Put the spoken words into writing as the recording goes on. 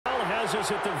joins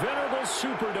us at the venerable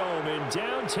Superdome in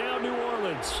downtown New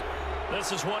Orleans.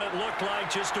 This is what it looked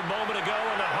like just a moment ago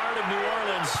in the heart of New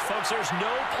Orleans. Folks, there's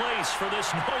no place for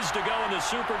this noise to go in the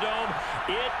Superdome.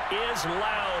 It is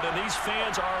loud, and these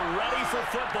fans are ready for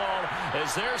football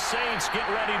as their Saints get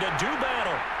ready to do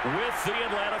battle with the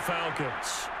Atlanta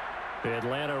Falcons.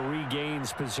 Atlanta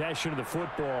regains possession of the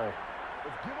football.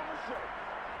 Let's give them a show.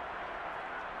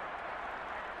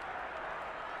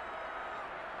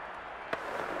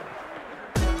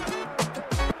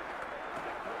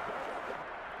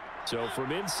 So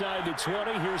from inside the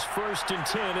 20, here's 1st and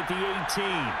 10 at the 18.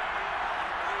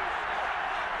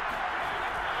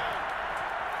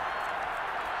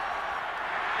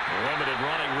 Limited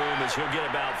running room as he'll get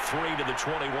about 3 to the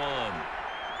 21.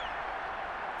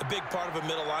 A big part of a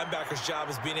middle linebacker's job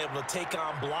is being able to take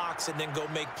on blocks and then go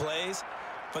make plays.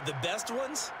 But the best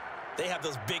ones, they have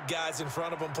those big guys in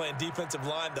front of them playing defensive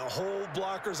line. They'll hold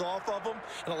blockers off of them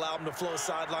and allow them to flow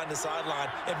sideline to sideline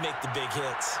and make the big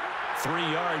hits. 3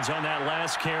 yards on that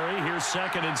last carry. Here's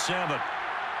 2nd and 7.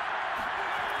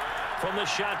 From the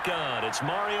shotgun, it's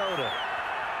Mariota.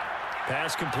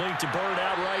 Pass complete to Bird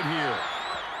out right here.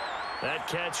 That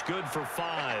catch good for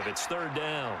 5. It's 3rd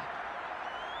down.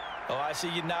 Oh, I see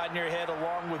you nodding your head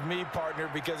along with me, partner,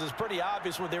 because it's pretty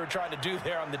obvious what they were trying to do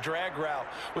there on the drag route.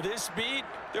 With his speed,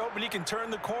 they're hoping he can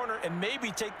turn the corner and maybe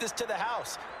take this to the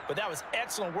house. But that was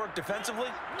excellent work defensively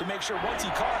to make sure once he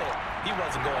caught it, he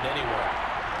wasn't going anywhere.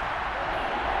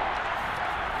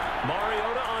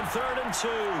 Mariota on 3rd and 2.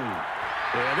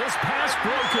 And this pass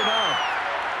broken up.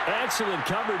 Excellent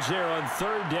coverage there on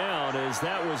 3rd down, as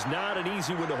that was not an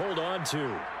easy one to hold on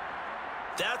to.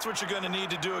 That's what you're going to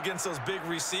need to do against those big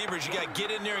receivers. You got to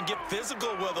get in there and get physical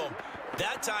with them.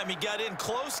 That time he got in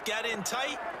close, got in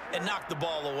tight, and knocked the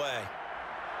ball away.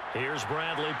 Here's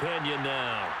Bradley Pinion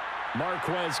now.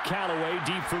 Marquez Callaway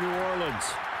deep for New Orleans.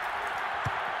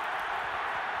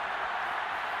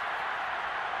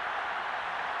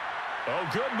 Oh,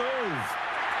 good move.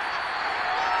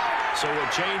 So a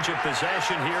change of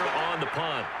possession here on the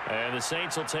punt. And the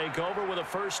Saints will take over with a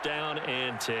 1st down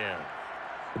and 10.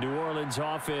 The New Orleans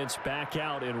offense back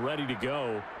out and ready to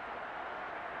go.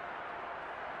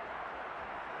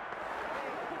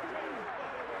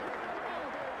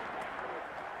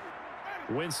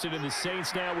 Winston and the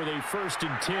Saints now with a 1st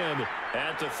and 10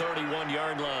 at the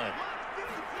 31-yard line.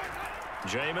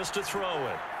 Jameis to throw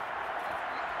it.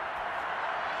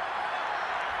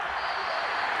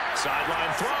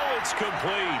 Sideline throw, it's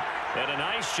complete. And a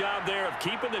nice job there of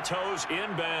keeping the toes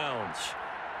in bounds.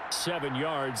 7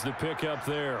 yards, the pickup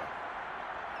there.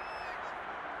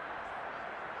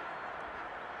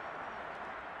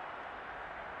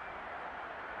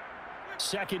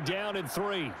 Second down and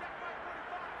 3.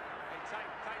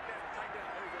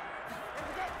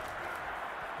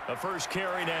 The first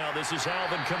carry now. This is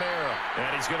Alvin Kamara.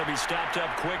 And he's going to be stopped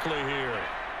up quickly here.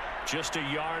 Just a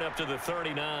yard up to the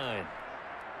 39.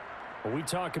 When we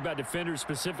talk about defenders,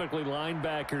 specifically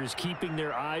linebackers, keeping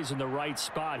their eyes in the right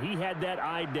spot, he had that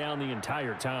eye down the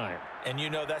entire time. And you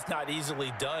know that's not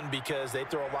easily done because they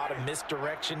throw a lot of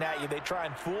misdirection at you. They try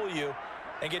and fool you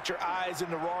and get your eyes in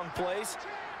the wrong place.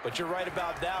 But you're right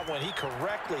about that one. He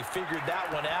correctly figured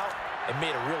that one out and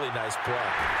made a really nice play.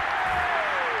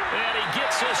 And he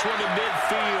gets this one to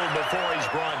midfield before he's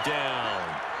brought down.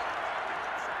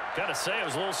 Gotta say, I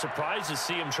was a little surprised to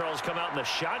see him, Charles, come out in the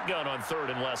shotgun on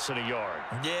 3rd and less than a yard.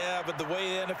 Yeah, but the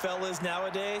way the NFL is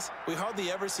nowadays, we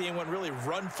hardly ever see anyone really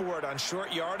run for it on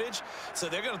short yardage. So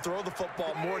they're going to throw the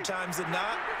football more times than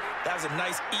not. That was a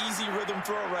nice, easy rhythm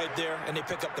throw right there, and they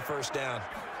pick up the 1st down.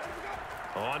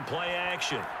 On play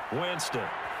action, Winston.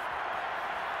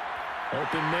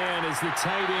 Open man is the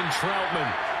tight end,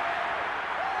 Troutman.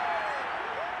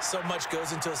 So much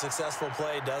goes into a successful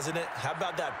play, doesn't it? How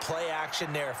about that play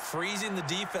action there, freezing the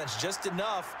defense just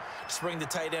enough to bring the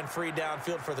tight end free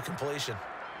downfield for the completion.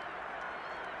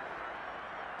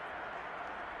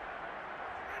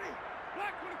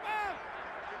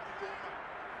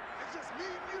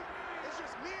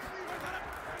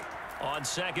 On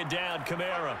 2nd down,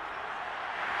 Kamara.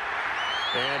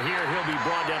 And here he'll be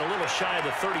brought down a little shy of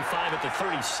the 35 at the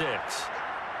 36.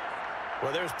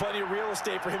 Well, there's plenty of real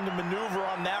estate for him to maneuver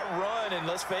on that run, and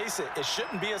let's face it, it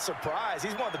shouldn't be a surprise.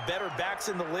 He's one of the better backs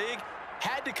in the league.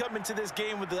 Had to come into this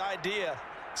game with the idea,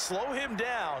 slow him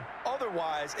down,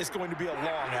 otherwise it's going to be a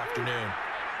long afternoon.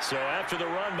 So after the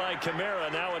run by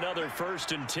Kamara, now another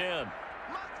 1st and 10.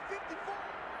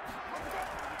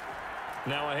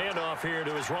 Now a handoff here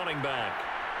to his running back.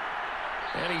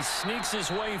 And he sneaks his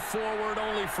way forward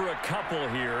only for a couple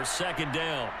here, 2nd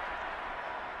down.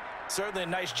 Certainly a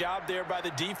nice job there by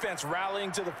the defense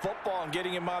rallying to the football and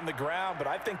getting him on the ground, but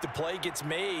I think the play gets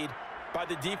made by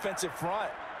the defensive front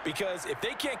because if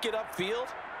they can't get upfield,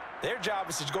 their job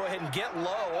is to go ahead and get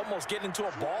low, almost get into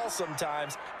a ball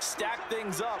sometimes, stack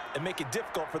things up, and make it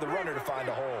difficult for the runner to find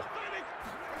a hole.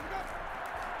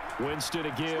 Winston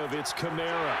to give. It's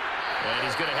Kamara. And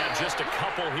he's going to have just a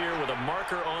couple here with a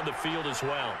marker on the field as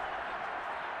well.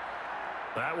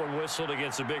 That one whistled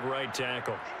against a big right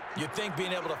tackle. You'd think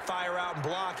being able to fire out and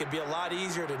block, it'd be a lot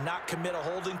easier to not commit a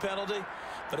holding penalty,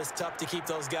 but it's tough to keep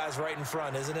those guys right in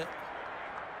front, isn't it?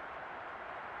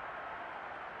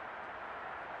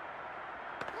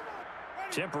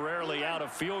 Temporarily out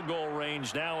of field goal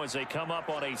range now as they come up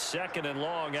on a 2nd and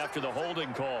long after the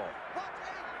holding call.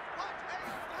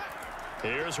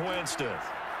 Here's Winston.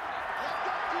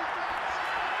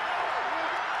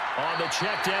 On the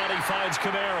check down, he finds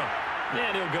Kamara.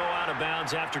 And he'll go out of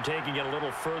bounds after taking it a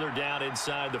little further down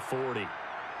inside the 40.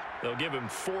 They'll give him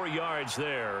 4 yards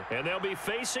there, and they'll be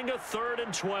facing a 3rd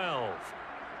and 12.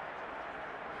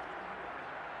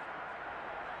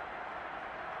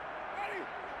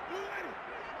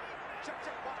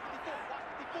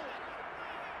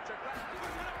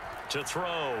 To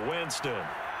throw, Winston.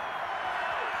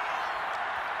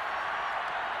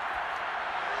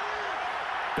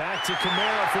 Back to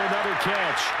Kamara for another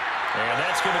catch. And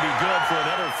that's going to be good for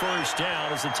another first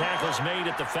down as the tackle's made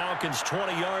at the Falcons'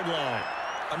 20-yard line.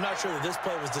 I'm not sure that this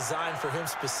play was designed for him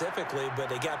specifically, but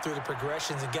they got through the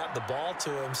progressions and got the ball to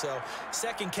him. So,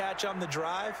 second catch on the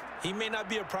drive. He may not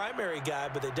be a primary guy,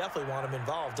 but they definitely want him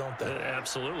involved, don't they?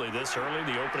 Absolutely. This early,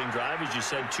 the opening drive, as you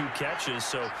said, 2 catches.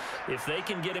 So, if they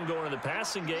can get him going in the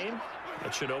passing game,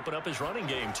 that should open up his running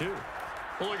game, too.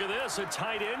 Well, look at this, a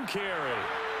tight end carry.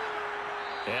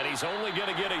 And he's only going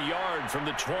to get a yard from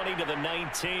the 20 to the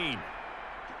 19.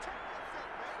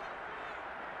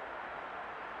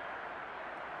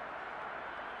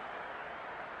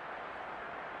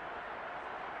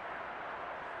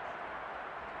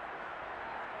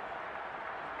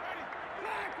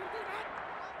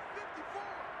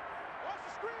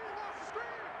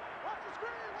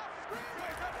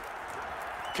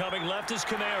 Coming left is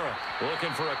Kamara.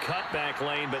 Looking for a cutback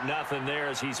lane, but nothing there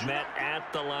as he's met at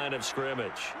the line of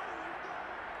scrimmage.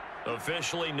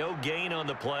 Officially no gain on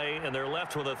the play, and they're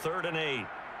left with a 3rd and 8.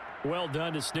 Well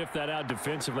done to sniff that out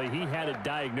defensively. He had it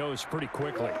diagnosed pretty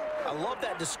quickly. I love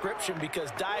that description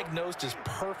because diagnosed is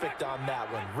perfect on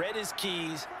that one. Read his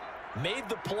keys, made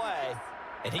the play,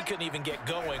 and he couldn't even get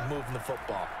going moving the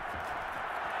football.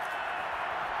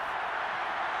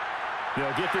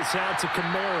 They'll get this out to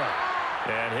Kamara.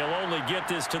 And he'll only get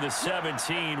this to the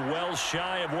 17, well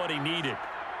shy of what he needed.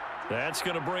 That's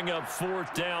going to bring up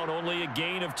 4th down, only a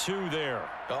gain of 2 there.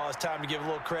 Oh, it's time to give a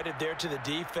little credit there to the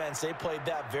defense. They played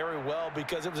that very well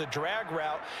because it was a drag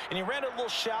route, and he ran a little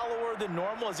shallower than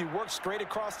normal as he worked straight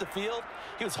across the field.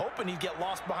 He was hoping he'd get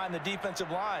lost behind the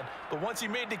defensive line, but once he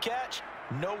made the catch,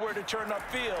 nowhere to turn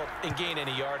upfield and gain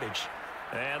any yardage.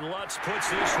 And Lutz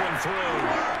puts this one through.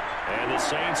 And the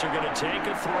Saints are going to take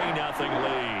a 3-0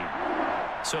 lead.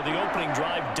 So the opening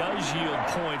drive does yield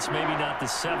points, maybe not the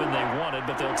 7 they wanted,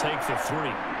 but they'll take the 3.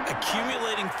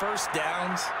 Accumulating first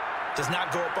downs does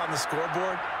not go up on the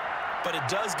scoreboard, but it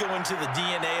does go into the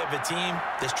DNA of a team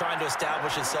that's trying to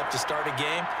establish itself to start a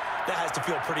game. That has to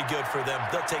feel pretty good for them.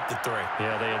 They'll take the 3.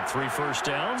 Yeah, they had 3 first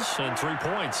downs and 3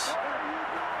 points.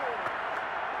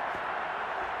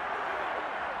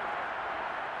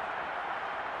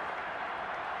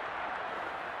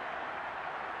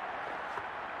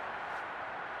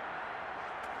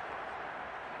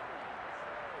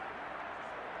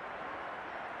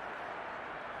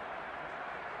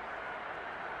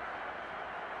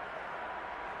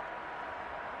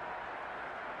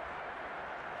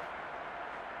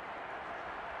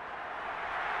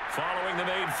 Following the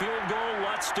made field goal,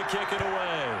 Lutz to kick it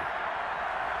away.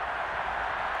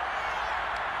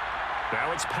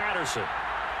 Now it's Patterson.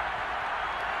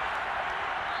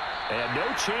 And no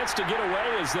chance to get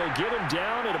away as they'll get him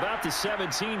down at about the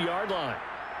 17-yard line.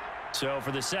 So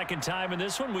for the 2nd time in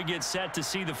this one, we get set to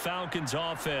see the Falcons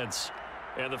offense.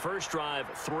 And the first drive,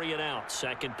 3 and out.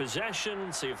 2nd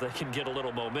possession, see if they can get a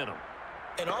little momentum.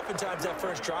 And oftentimes that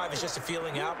first drive is just a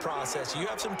feeling out process. You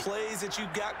have some plays that you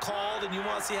got called and you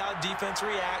want to see how defense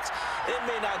reacts. It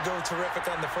may not go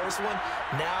terrific on the first one.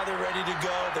 Now they're ready to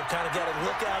go. They've kind of got to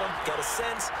look at them, got a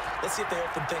sense. Let's see if they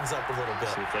open things up a little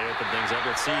bit. See if they open things up.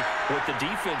 Let's see what the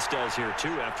defense does here,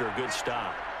 too, after a good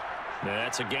stop. Now,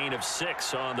 that's a gain of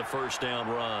 6 on the first down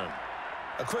run.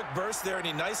 A quick burst there, and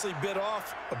he nicely bit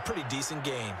off a pretty decent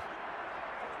gain.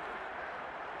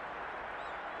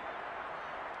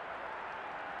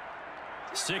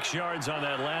 6 yards on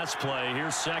that last play.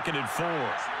 Here's 2nd and 4.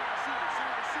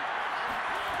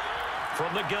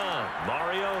 From the gun,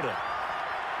 Mariota.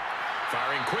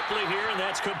 Firing quickly here, and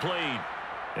that's complete.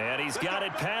 And he's got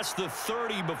it past the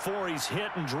 30 before he's hit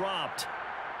and dropped.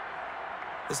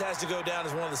 This has to go down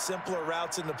as one of the simpler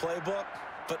routes in the playbook,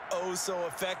 but oh so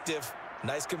effective.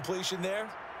 Nice completion there.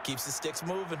 Keeps the sticks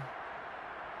moving.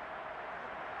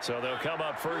 So they'll come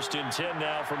up 1st and 10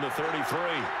 now from the 33.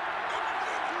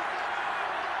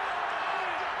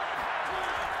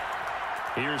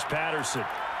 Here's Patterson.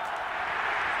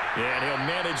 And he'll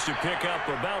manage to pick up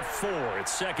about 4.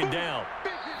 It's 2nd down.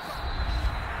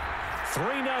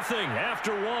 3-0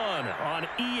 after 1 on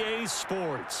EA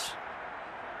Sports.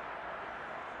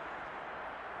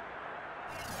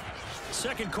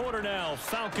 Second quarter now,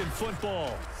 Falcon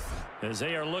football, as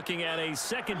they are looking at a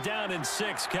 2nd down and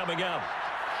 6 coming up.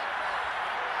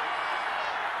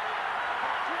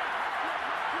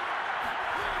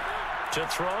 To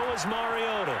throw is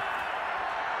Mariota.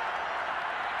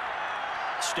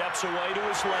 Steps away to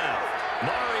his left.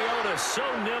 Mariota so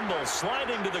nimble,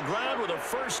 sliding to the ground with a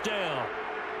 1st down.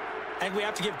 I think we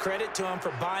have to give credit to him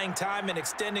for buying time and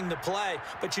extending the play.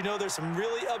 But, you know, there's some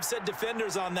really upset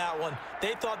defenders on that one.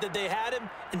 They thought that they had him.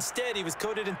 Instead, he was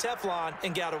coated in Teflon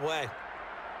and got away.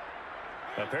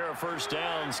 A pair of 1st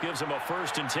downs gives him a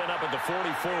 1st and 10 up at the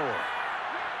 44.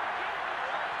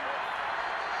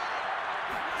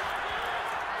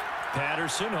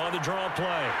 Patterson on the draw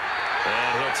play.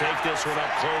 And he'll take this one up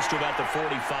close to about the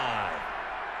 45.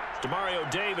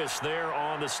 Demario Davis there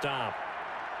on the stop.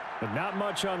 But not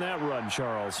much on that run,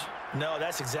 Charles. No,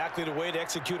 that's exactly the way to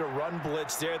execute a run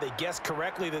blitz there. They guessed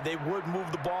correctly that they would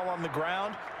move the ball on the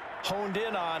ground, honed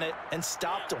in on it, and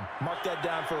stopped them. Mark that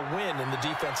down for a win in the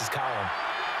defense's column.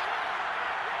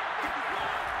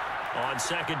 On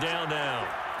 2nd down now,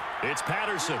 it's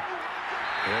Patterson.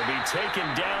 He'll be taken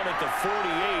down at the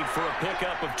 48 for a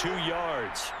pickup of 2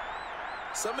 yards.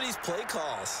 Some of these play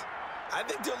calls, I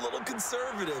think they're a little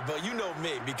conservative, but you know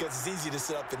me, because it's easy to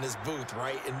sit up in this booth,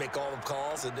 right, and make all the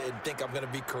calls and think I'm going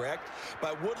to be correct.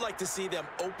 But I would like to see them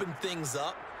open things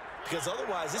up, because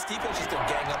otherwise this defense is going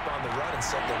to gang up on the run and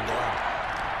set them down.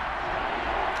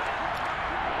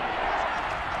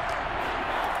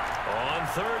 On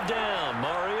 3rd down,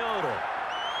 Mariota.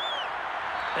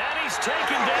 And he's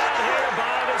taken down here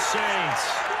by the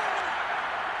Saints.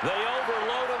 They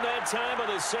overload him that time with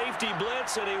a safety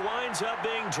blitz, and he winds up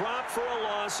being dropped for a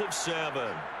loss of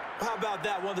 7. How about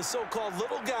that? One of the so-called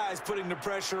little guys putting the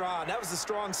pressure on. That was a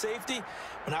strong safety.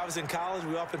 When I was in college,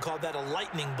 we often called that a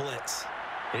lightning blitz.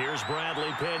 Here's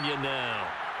Bradley Pinion now,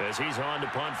 as he's on to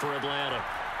punt for Atlanta.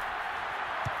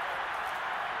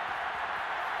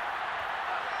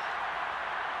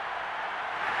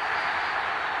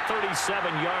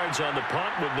 37 yards on the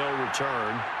punt with no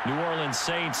return. New Orleans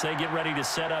Saints, they get ready to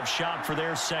set up shop for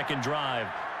their 2nd drive.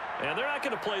 And they're not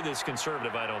going to play this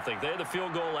conservative, I don't think. They had the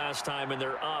field goal last time, and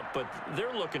they're up, but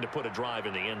they're looking to put a drive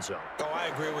in the end zone. Oh, I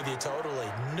agree with you totally.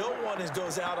 No one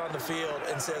goes out on the field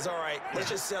and says, all right, let's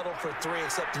just settle for 3,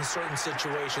 except in certain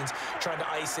situations, trying to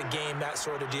ice a game, that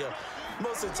sort of deal.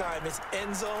 Most of the time, it's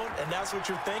end zone, and that's what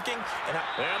you're thinking.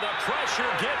 And the pressure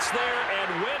gets there,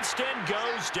 and Winston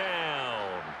goes down.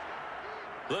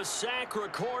 The sack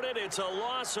recorded. It's a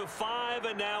loss of 5,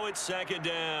 and now it's 2nd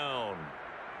down.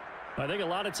 I think a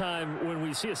lot of time when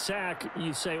we see a sack,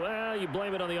 you say, well, you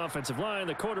blame it on the offensive line,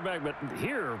 the quarterback, but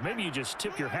here, maybe you just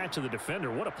tip your hat to the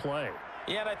defender. What a play.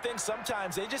 Yeah, and I think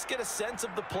sometimes they just get a sense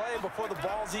of the play before the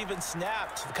ball's even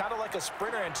snapped. Kind of like a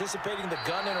sprinter anticipating the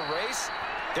gun in a race.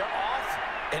 They're off,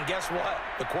 and guess what?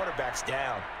 The quarterback's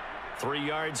down. 3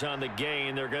 yards on the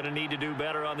gain. They're going to need to do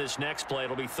better on this next play.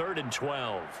 It'll be 3rd and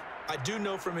 12. I do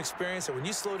know from experience that when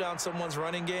you slow down someone's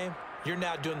running game, you're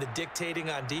now doing the dictating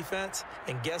on defense.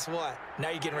 And guess what? Now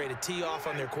you're getting ready to tee off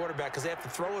on their quarterback because they have to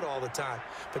throw it all the time.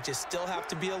 But you still have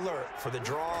to be alert for the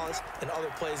draws and other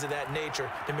plays of that nature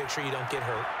to make sure you don't get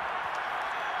hurt.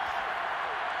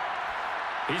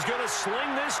 He's going to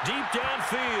sling this deep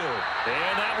downfield.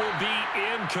 And that will be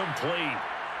incomplete.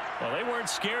 Well, they weren't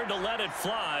scared to let it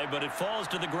fly, but it falls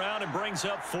to the ground and brings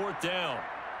up 4th down.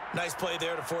 Nice play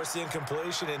there to force the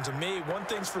incompletion. And to me, one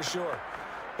thing's for sure.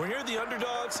 When you're the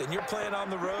underdogs and you're playing on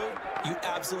the road, you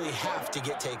absolutely have to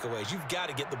get takeaways. You've got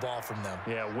to get the ball from them.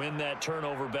 Yeah, win that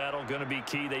turnover battle, going to be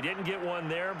key. They didn't get one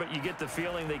there, but you get the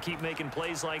feeling they keep making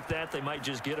plays like that, they might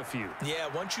just get a few. Yeah,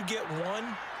 once you get one,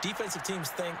 defensive teams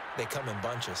think they come in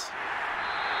bunches.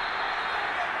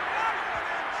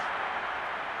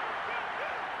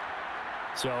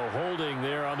 So holding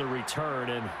there on the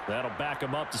return, and that'll back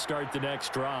them up to start the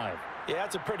next drive. Yeah,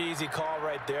 that's a pretty easy call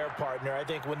right there, partner. I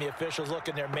think when the officials look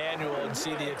in their manual and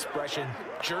see the expression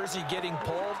jersey getting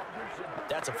pulled,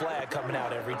 that's a flag coming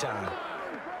out every time.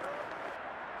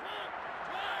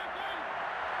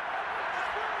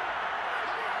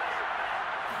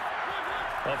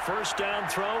 A first down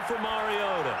throw for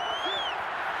Mariota.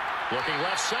 Looking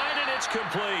left side, and it's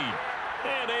complete.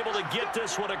 And able to get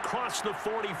this one across the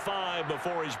 45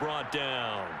 before he's brought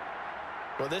down.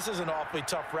 Well, this is an awfully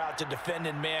tough route to defend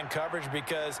in man coverage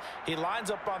because he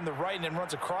lines up on the right and then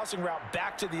runs a crossing route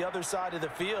back to the other side of the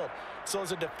field. So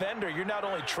as a defender, you're not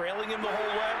only trailing him the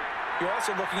whole way, you're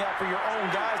also looking out for your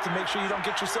own guys to make sure you don't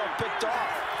get yourself picked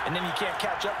off. And then you can't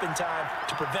catch up in time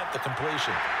to prevent the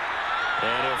completion.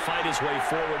 And he'll fight his way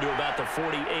forward to about the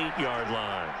 48-yard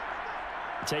line.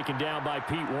 Taken down by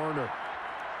Pete Werner.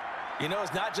 You know,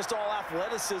 it's not just all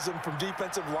athleticism from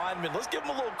defensive linemen. Let's give them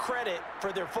a little credit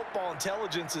for their football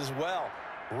intelligence as well.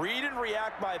 Read and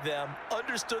react by them,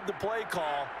 understood the play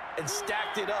call, and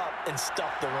stacked it up and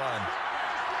stuffed the run.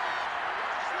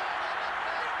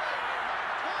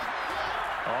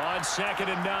 On 2nd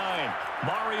and 9,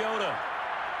 Mariota.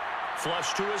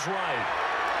 Flush to his right.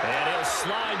 And he'll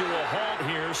slide to a halt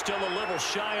here, still a little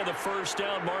shy of the first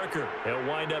down marker. He'll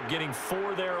wind up getting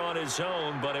 4 there on his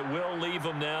own, but it will leave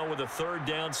him now with a 3rd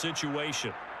down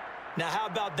situation. Now, how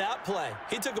about that play?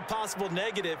 He took a possible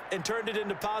negative and turned it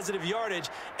into positive yardage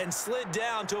and slid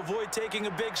down to avoid taking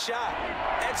a big shot.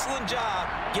 Excellent job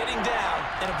getting down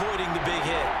and avoiding the big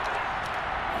hit.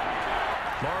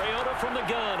 Mariota from the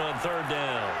gun on 3rd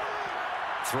down.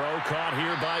 Throw caught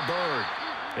here by Bird.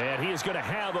 And he is going to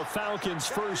have a Falcons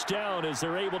first down as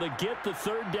they're able to get the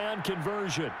 3rd down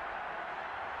conversion.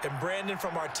 And Brandon,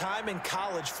 from our time in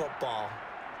college football,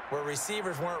 where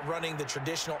receivers weren't running the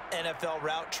traditional NFL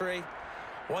route tree,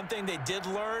 one thing they did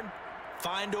learn,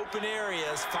 find open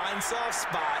areas, find soft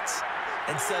spots,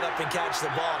 and set up and catch the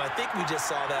ball. And I think we just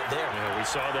saw that there. Yeah, we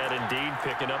saw that indeed,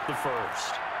 picking up the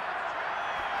first.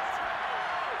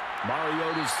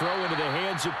 Mariota's throw into the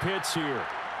hands of Pitts here.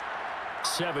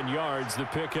 7 yards, the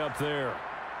pickup there.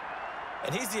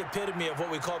 And he's the epitome of what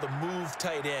we call the move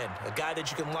tight end, a guy that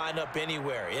you can line up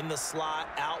anywhere, in the slot,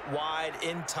 out wide,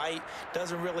 in tight,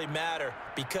 doesn't really matter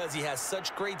because he has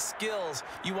such great skills.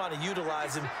 You want to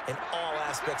utilize him in all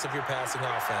aspects of your passing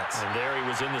offense. And there he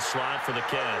was in the slot for the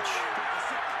catch.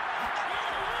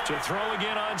 To throw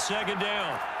again on 2nd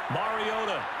down,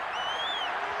 Mariota.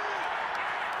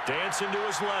 Dancing to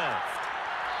his left.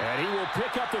 And he will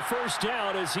pick up the first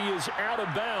down as he is out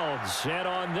of bounds. And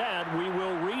on that, we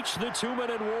will reach the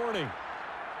 2-minute warning.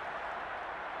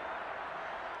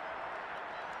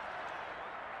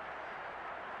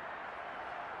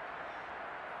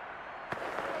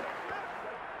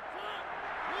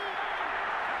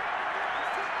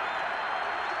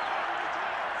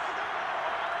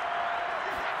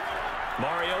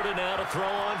 Mariota now to throw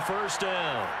on 1st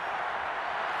down.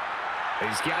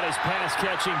 He's got his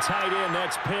pass-catching tight end.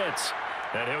 That's Pitts.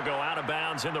 And he'll go out of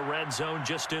bounds in the red zone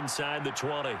just inside the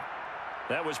 20.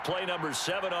 That was play number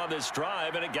 7 on this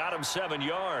drive, and it got him 7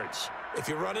 yards. If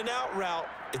you're running out route,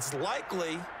 it's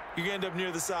likely you're going to end up near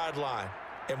the sideline.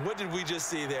 And what did we just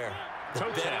see there?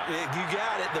 Toe tap. You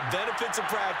got it. The benefits of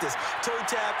practice. Toe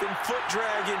tapping, foot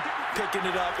dragging, picking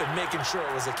it up, and making sure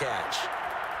it was a catch.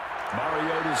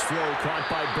 Mariota's throw caught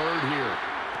by Bird here.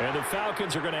 And the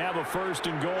Falcons are going to have a 1st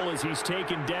and goal as he's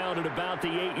taken down at about the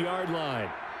 8-yard line.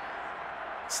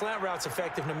 Slant route's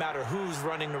effective no matter who's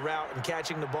running the route and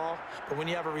catching the ball. But when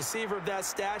you have a receiver of that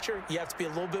stature, you have to be a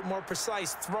little bit more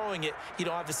precise throwing it. You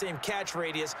don't have the same catch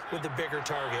radius with the bigger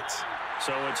targets.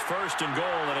 So it's 1st and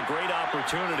goal and a great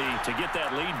opportunity to get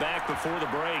that lead back before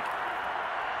the break.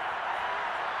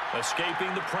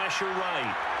 Escaping the pressure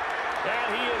right.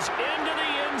 And he is into the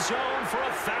end zone for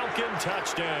a Falcon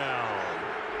touchdown.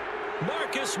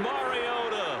 Marcus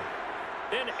Mariota,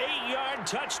 an 8-yard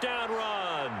touchdown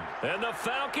run. And the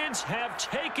Falcons have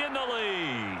taken the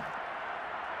lead.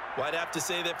 Well, I'd have to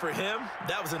say that for him,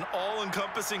 that was an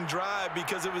all-encompassing drive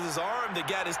because it was his arm that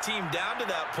got his team down to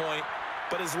that point,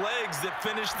 but his legs that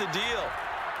finished the deal.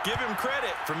 Give him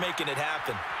credit for making it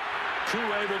happen.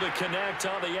 Crew able to connect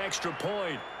on the extra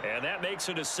point, and that makes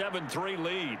it a 7-3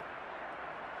 lead.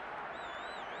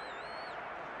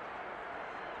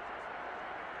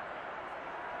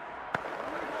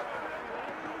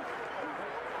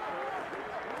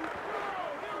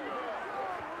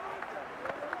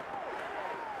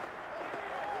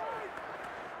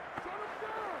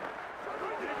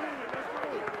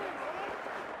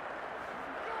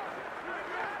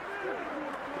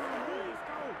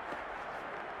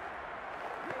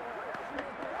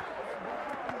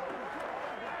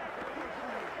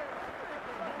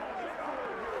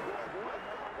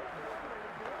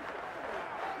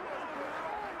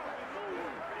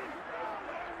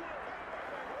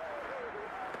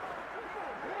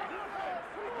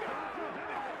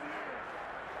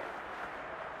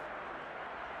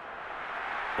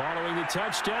 Following the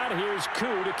touchdown, here's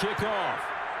Koo to kick off.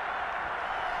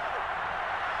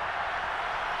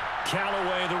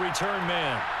 Callaway, the return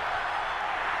man.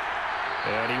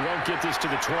 And he won't get this to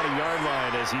the 20-yard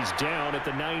line as he's down at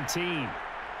the 19.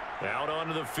 Out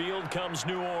onto the field comes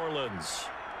New Orleans.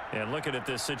 And looking at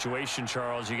this situation,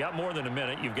 Charles, you got more than a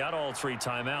minute. You've got all 3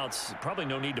 timeouts. Probably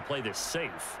no need to play this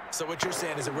safe. So what you're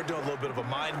saying is that we're doing a little bit of a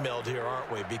mind meld here,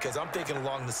 aren't we? Because I'm thinking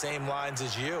along the same lines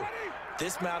as you.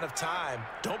 This amount of time,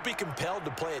 don't be compelled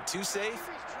to play it too safe.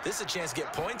 This is a chance to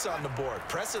get points on the board.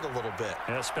 Press it a little bit.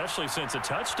 And especially since a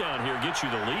touchdown here gets you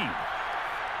the lead.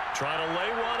 Trying to lay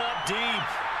one up deep.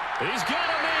 He's got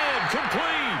him in.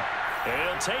 Complete. And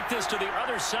he'll take this to the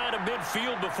other side of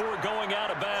midfield before going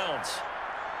out of bounds.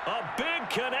 A big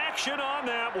connection on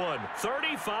that one.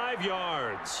 35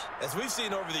 yards. As we've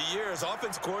seen over the years,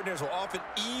 offense coordinators will often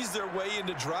ease their way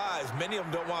into drives. Many of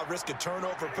them don't want to risk a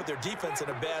turnover, put their defense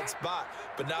in a bad spot,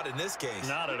 but not in this case.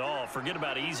 Not at all. Forget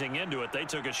about easing into it. They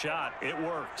took a shot. It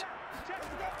worked.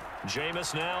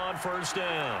 Jameis now on first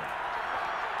down.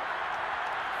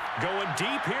 Going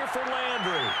deep here for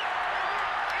Landry.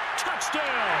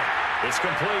 Touchdown. It's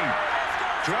complete.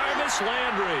 Jarvis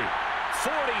Landry.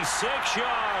 46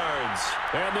 yards.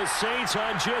 And the Saints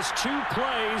on just 2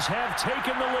 plays have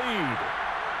taken the lead.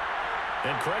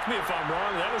 And correct me if I'm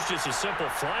wrong, that was just a simple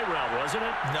fly route, wasn't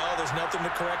it? No, there's nothing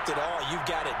to correct at all. You've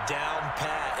got it down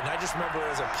pat. And I just remember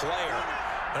as a player,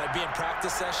 when I'd be in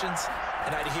practice sessions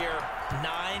and I'd hear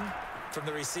 9 from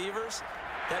the receivers,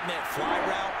 that meant fly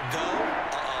route, go,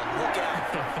 look out.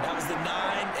 That was the 9,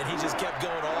 and he just kept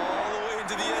going all the way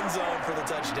into the end zone for the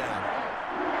touchdown.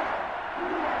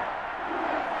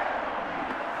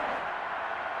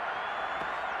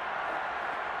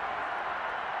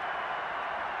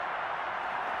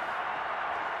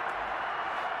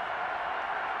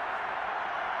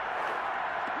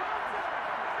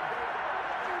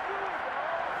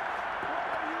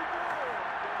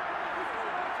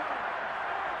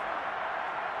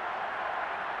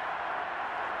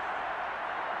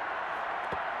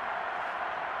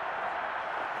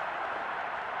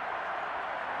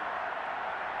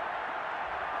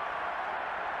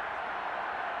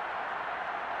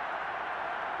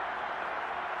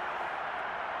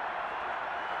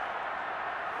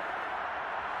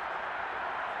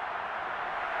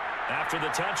 After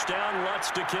the touchdown,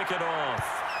 Lutz to kick it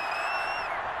off.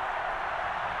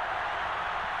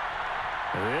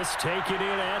 This taken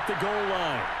in at the goal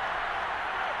line.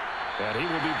 And he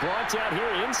will be brought down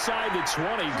here inside the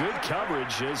 20. Good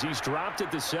coverage as he's dropped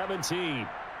at the 17.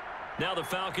 Now the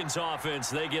Falcons offense,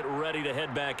 they get ready to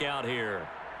head back out here.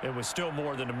 It was still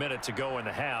more than a minute to go in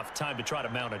the half. Time to try to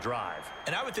mount a drive.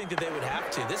 And I would think that they would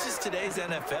have to. This is today's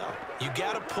NFL. You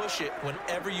got to push it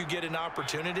whenever you get an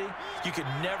opportunity. You can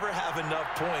never have enough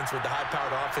points with the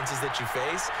high-powered offenses that you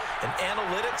face. And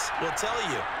analytics will tell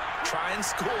you, try and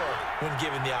score when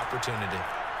given the opportunity.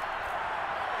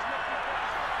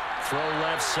 Throw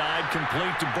left side,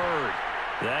 complete to Bird.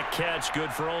 That catch good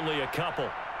for only a couple.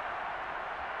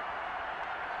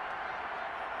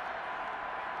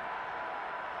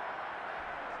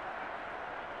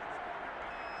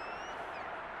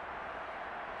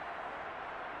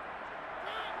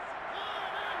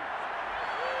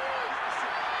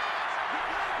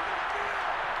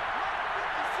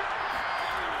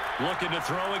 Looking to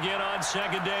throw again on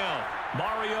second down.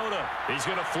 Mariota, he's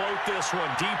going to float this one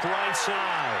deep right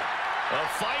side. A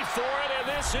fight for it, and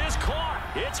this is caught.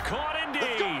 It's caught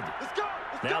indeed. Let's go.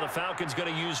 Now the Falcons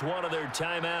going to use one of their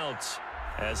timeouts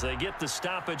as they get the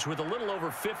stoppage with a little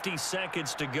over 50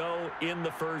 seconds to go in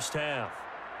the first half.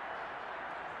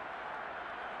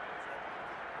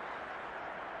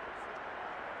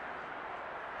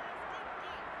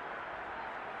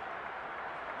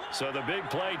 So the big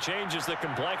play changes the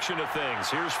complexion of things.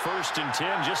 Here's 1st and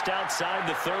 10 just outside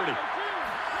the 30.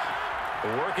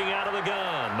 Working out of the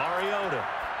gun, Mariota.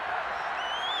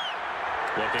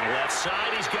 Looking left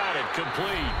side, he's got it,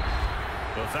 complete.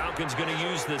 The Falcons going to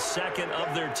use the second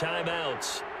of their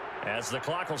timeouts as the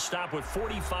clock will stop with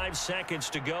 45 seconds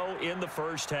to go in the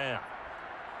first half.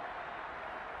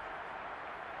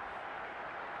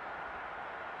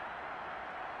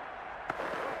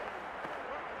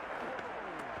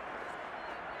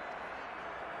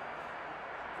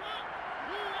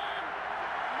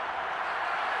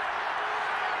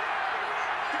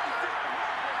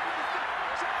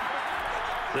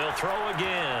 They'll throw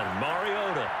again.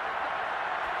 Mariota.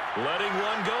 Letting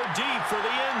one go deep for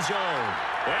the end zone.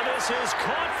 And this is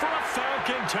caught for a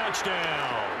Falcon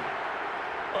touchdown.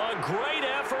 A great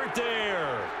effort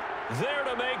there. There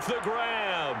to make the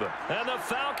grab. And the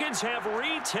Falcons have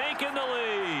retaken the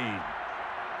lead.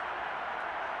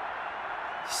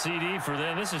 CD for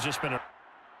them. This has just been a...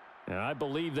 I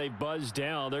believe they buzzed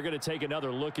down. They're going to take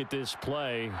another look at this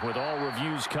play with all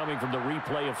reviews coming from the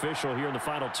replay official here in the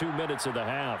final 2 minutes of the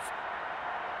half.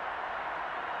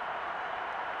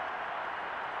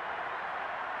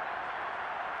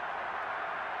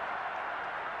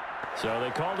 So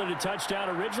they called it a touchdown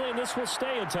originally, and this will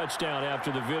stay a touchdown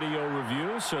after the video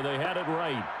review, so they had it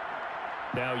right.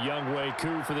 Now Younghoe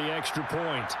Koo for the extra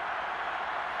point.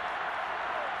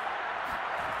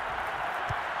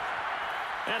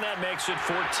 And that makes it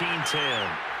 14-10.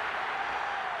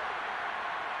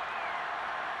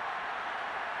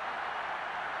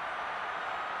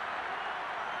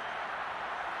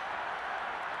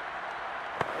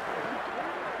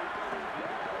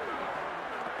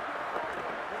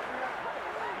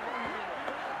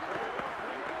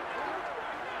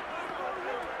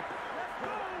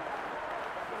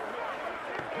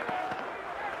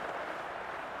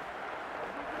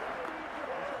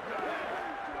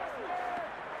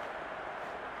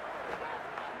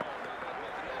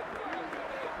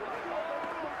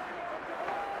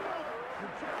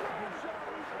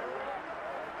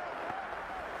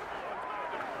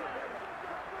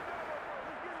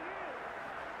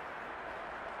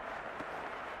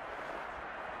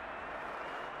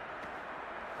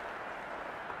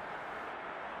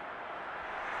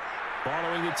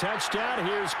 Following the touchdown,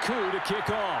 here's Koo to kick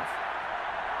off.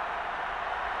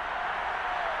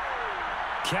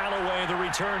 Callaway, the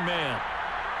return man.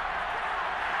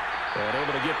 And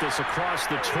able to get this across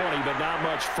the 20, but not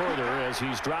much further as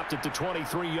he's dropped at the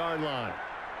 23-yard line.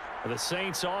 The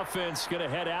Saints offense going to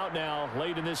head out now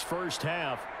late in this first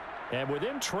half. And with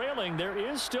them trailing, there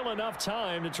is still enough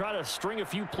time to try to string a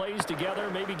few plays together,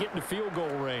 maybe get into field goal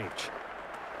range.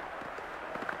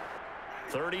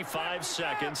 35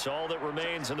 seconds, all that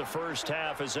remains in the first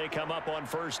half as they come up on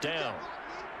first down.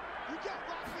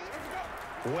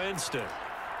 Winston.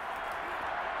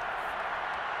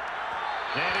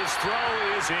 And his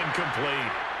throw is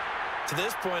incomplete. To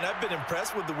this point, I've been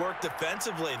impressed with the work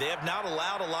defensively. They have not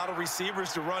allowed a lot of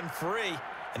receivers to run free.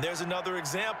 And there's another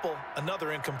example,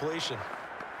 another incompletion.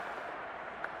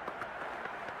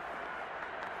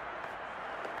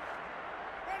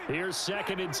 Here's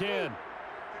 2nd and 10.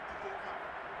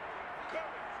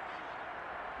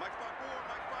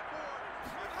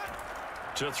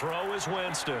 To throw is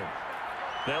Winston.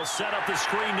 They'll set up the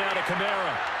screen now to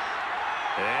Kamara.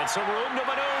 And some room to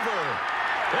maneuver.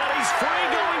 And he's free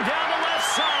going down the left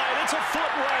side. It's a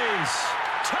foot race.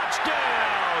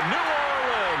 Touchdown, New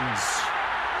Orleans.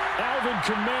 Alvin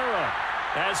Kamara.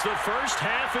 As the first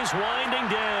half is winding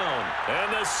down. And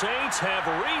the Saints have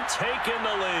retaken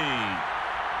the lead.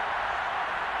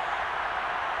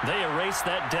 They erased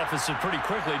that deficit pretty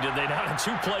quickly, did they not? A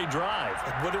 2-play drive.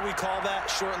 What do we call that?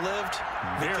 Short-lived?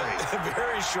 Very.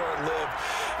 Very short-lived.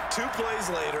 2 plays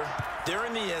later, they're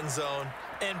in the end zone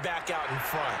and back out in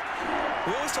front.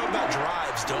 We always talk about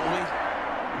drives, don't we?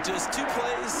 Does 2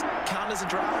 plays count as a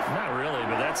drive? Not really,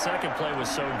 but that second play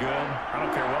was so good. I don't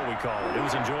care what we call it. It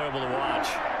was enjoyable to watch.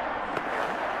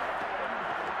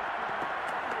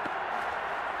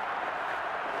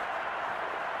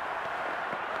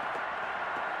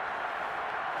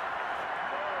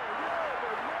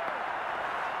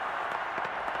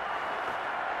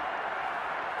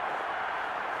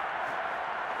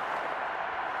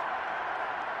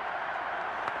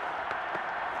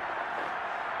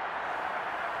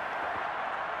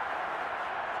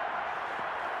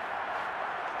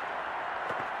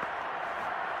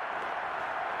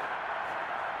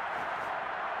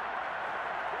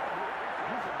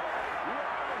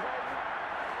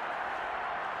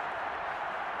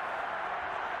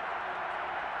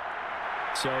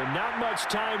 So not much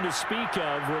time to speak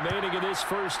of remaining in this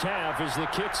first half as the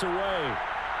kick's away.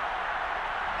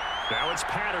 Now it's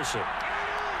Patterson.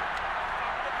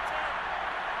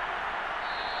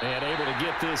 And able to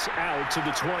get this out to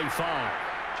the 25.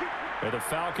 And the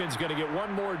Falcons going to get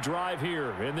one more drive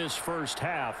here in this first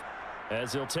half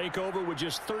as they'll take over with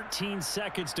just 13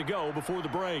 seconds to go before the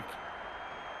break.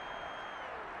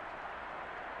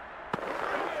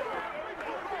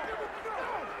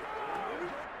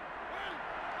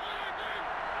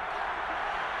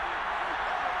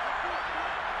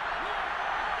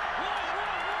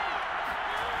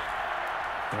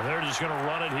 And they're just going to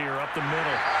run it here up the middle.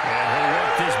 And he'll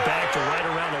work this back to right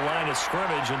around the line of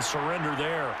scrimmage and surrender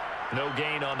there. No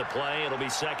gain on the play. It'll be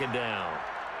 2nd down.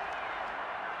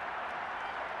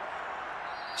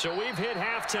 So we've hit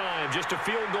halftime. Just a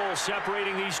field goal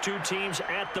separating these two teams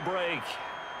at the break.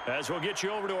 As we'll get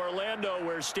you over to Orlando,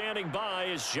 where standing by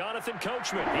is Jonathan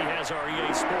Coachman. He has our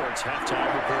EA Sports halftime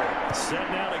report. Set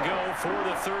now to go for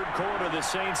the third quarter. The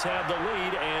Saints have the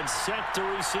lead and set to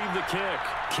receive the kick.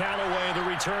 Callaway, the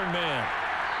return man.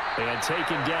 And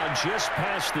taken down just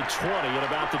past the 20 at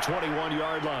about the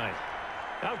 21-yard line.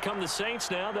 Out come the Saints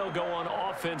now. They'll go on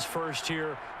offense first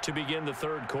here to begin the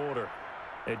third quarter.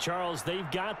 Hey, Charles, they've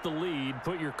got the lead.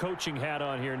 Put your coaching hat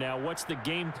on here now. What's the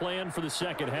game plan for the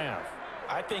second half?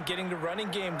 I think getting the running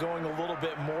game going a little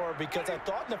bit more, because I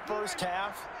thought in the first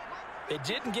half they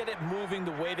didn't get it moving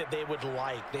the way that they would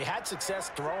like. They had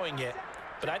success throwing it,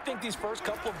 but I think these first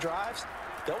couple of drives,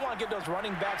 they'll want to get those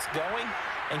running backs going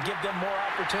and give them more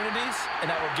opportunities, and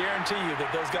I will guarantee you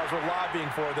that those guys were lobbying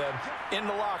for them in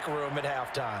the locker room at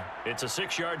halftime. It's a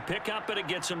 6-yard pickup, and it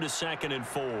gets them to 2nd and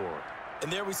 4.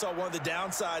 And there we saw one of the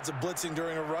downsides of blitzing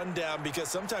during a rundown, because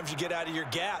sometimes you get out of your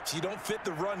gaps. You don't fit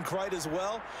the run quite as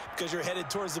well because you're headed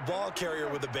towards the ball carrier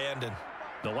with abandon.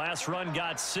 The last run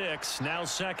got 6, now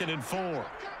 2nd and 4.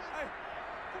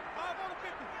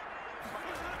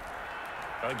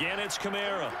 Again, it's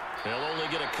Kamara. He'll only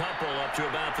get a couple up to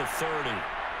about the 30.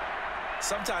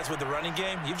 Sometimes with the running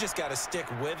game, you've just got to stick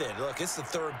with it. Look, it's the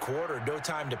third quarter, no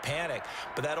time to panic.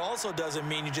 But that also doesn't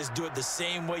mean you just do it the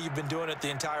same way you've been doing it the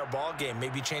entire ball game.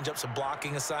 Maybe change up some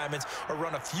blocking assignments or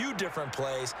run a few different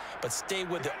plays, but stay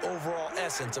with the overall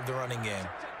essence of the running game.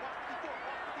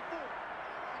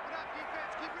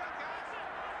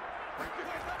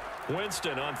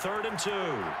 Winston on 3rd and 2.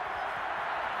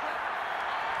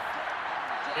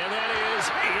 And that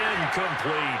is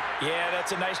incomplete. Yeah,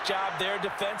 that's a nice job there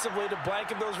defensively to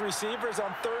blanket those receivers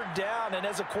on 3rd down. And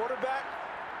as a quarterback,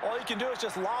 all you can do is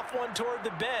just loft one toward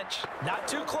the bench. Not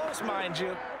too close, mind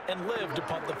you, and live to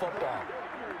punt the football.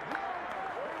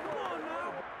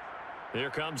 Here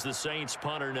comes the Saints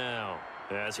punter now,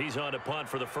 as he's on to punt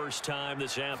for the first time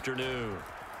this afternoon.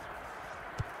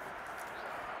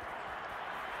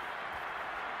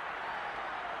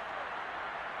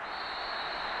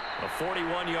 A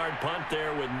 41-yard punt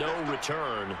there with no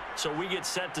return. So we get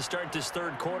set to start this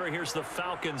third quarter. Here's the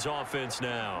Falcons offense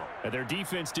now. And their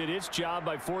defense did its job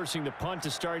by forcing the punt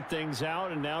to start things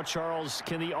out. And now, Charles,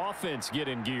 can the offense get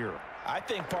in gear? I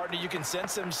think, partner, you can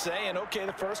sense them saying, okay,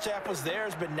 the first half was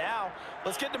theirs, but now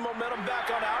let's get the momentum back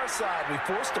on our side. We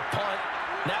forced a punt.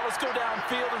 Now let's go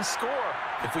downfield and score.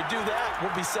 If we do that,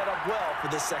 we'll be set up well for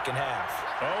this second half.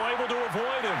 Oh, able to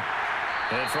avoid him.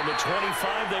 And from the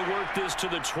 25, they work this to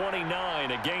the 29,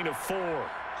 a gain of 4.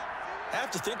 I have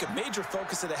to think a major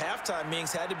focus of the halftime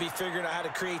meetings had to be figuring out how to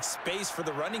create space for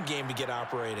the running game to get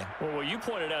operating. Well, what you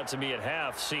pointed out to me at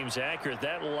half seems accurate.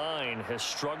 That line has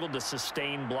struggled to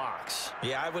sustain blocks.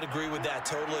 Yeah, I would agree with that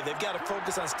totally. They've got to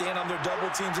focus on staying on their double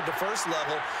teams at the first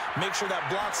level, make sure that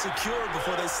block's secure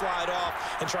before they slide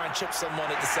off and try and chip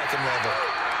someone at the second level.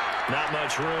 Not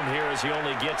much room here as he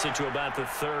only gets it to about the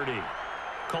 30.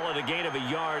 Call it a gain of a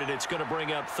yard, and it's going to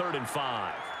bring up 3rd and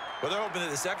 5. Well, they're hoping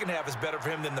that the second half is better for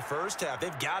him than the first half.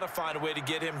 They've got to find a way to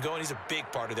get him going. He's a big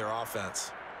part of their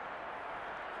offense.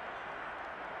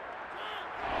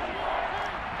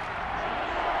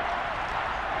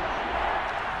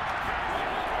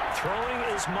 Throwing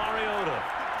is Mariota.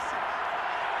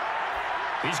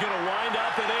 He's going to wind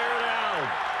up and air it out.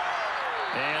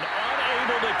 And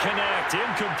unable to connect.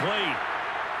 Incomplete.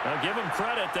 Now, give them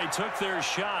credit. They took their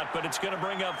shot, but it's going to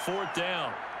bring up 4th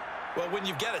down. Well, when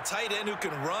you've got a tight end who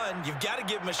can run, you've got to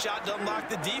give him a shot to unlock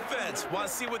the defense. Want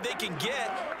to see what they can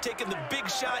get, taking the big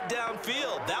shot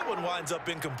downfield. That one winds up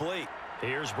incomplete.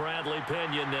 Here's Bradley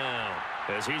Pinion now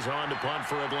as he's on to punt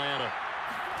for Atlanta.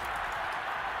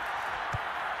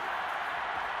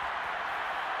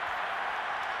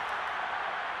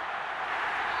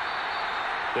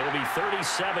 It'll be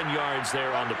 37 yards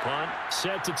there on the punt.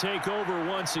 Set to take over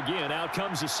once again. Out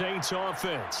comes the Saints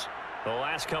offense. The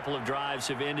last couple of drives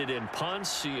have ended in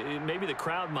punts. Maybe the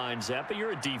crowd minds that, but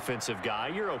you're a defensive guy.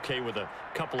 You're okay with a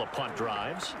couple of punt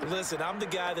drives. Listen, I'm the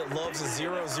guy that loves a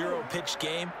 0-0 pitch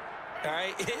game. All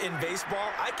right, in baseball,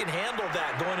 I can handle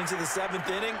that going into the 7th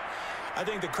inning. I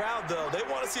think the crowd, though, they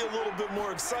want to see a little bit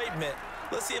more excitement.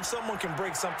 Let's see if someone can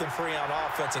break something free on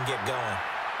offense and get going.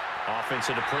 Offense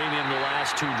at a premium the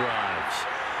last 2 drives.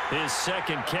 His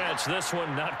second catch, this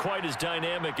one not quite as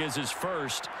dynamic as his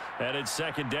first, and it's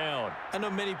 2nd down. I know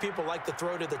many people like to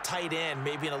throw to the tight end,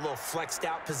 maybe in a little flexed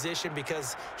out position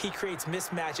because he creates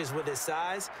mismatches with his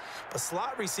size. But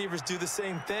slot receivers do the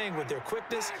same thing with their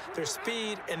quickness, their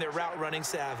speed, and their route running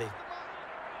savvy.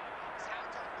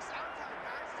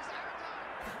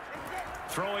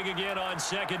 Throwing again on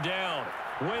 2nd down.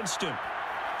 Winston.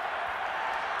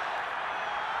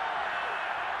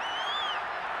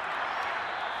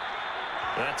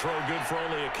 That throw good for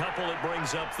only a couple. It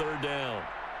brings up third down.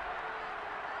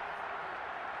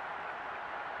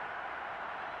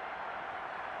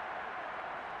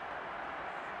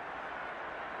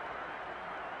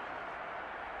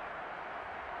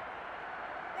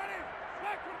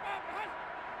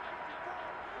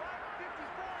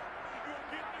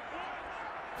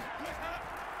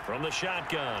 From the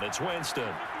shotgun, it's Winston.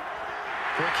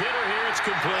 Quick hitter here, it's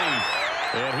complete.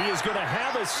 And he is going to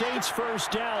have a Saints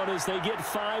first down as they get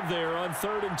 5 there on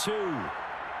 3rd and 2.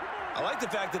 I like the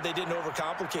fact that they didn't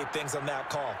overcomplicate things on that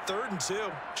call. 3rd and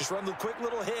 2, just run the quick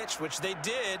little hitch, which they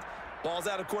did. Ball's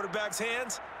out of quarterback's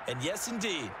hands, and yes,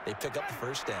 indeed, they pick up the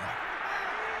first down.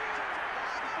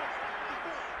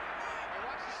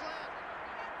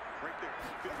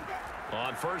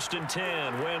 On 1st and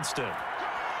 10, Winston.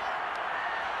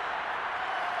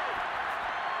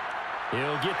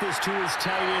 He'll get this to his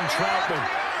tight end, Troutman.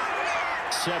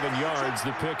 7 yards,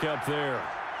 the pickup there.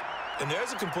 And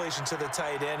there's a completion to the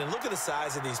tight end. And look at the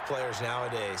size of these players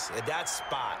nowadays. At that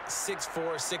spot,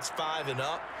 6'4", 6'5", and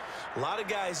up. A lot of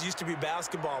guys used to be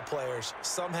basketball players,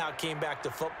 somehow came back to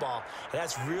football. And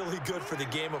that's really good for the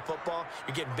game of football.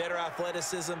 You're getting better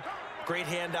athleticism, great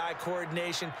hand-eye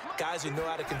coordination, guys who know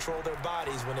how to control their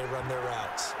bodies when they run their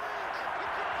routes.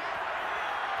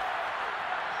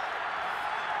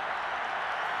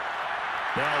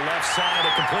 Now left side,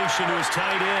 a completion to his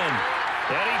tight end.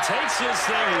 And he takes this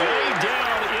thing way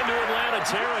down into Atlanta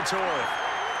territory.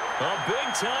 A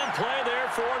big-time play there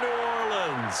for New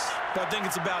Orleans. I think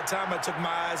it's about time I took my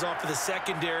eyes off of the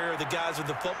secondary or the guys with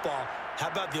the football. How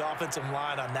about the offensive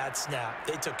line on that snap?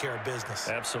 They took care of business.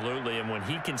 Absolutely, and when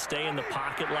he can stay in the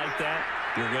pocket like that,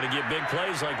 you're going to get big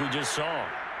plays like we just saw.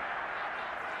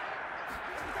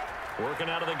 Working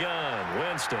out of the gun,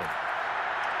 Winston.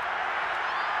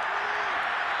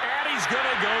 He's going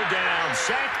to go down.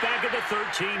 Sacked back at the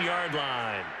 13-yard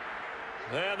line.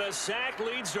 And the sack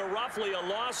leads to roughly a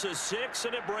loss of 6,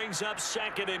 and it brings up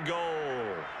 2nd and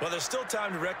goal. Well, there's still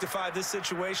time to rectify this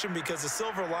situation because the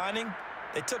silver lining,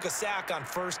 they took a sack on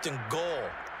 1st and goal.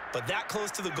 But that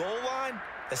close to the goal line,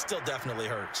 that still definitely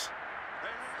hurts.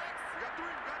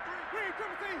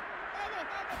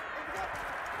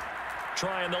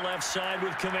 Trying the left side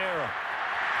with Kamara.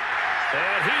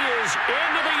 And he is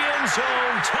into the end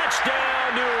zone.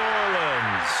 Touchdown, New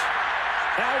Orleans.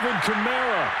 Alvin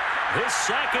Kamara. His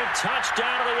 2nd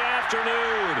touchdown of the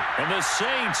afternoon. And the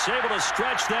Saints able to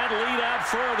stretch that lead out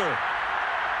further.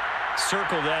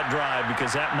 Circle that drive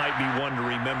because that might be one to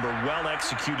remember. Well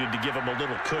executed to give them a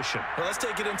little cushion. Well, let's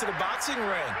take it into the boxing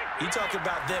ring. You talk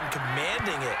about them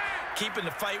commanding it, keeping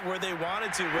the fight where they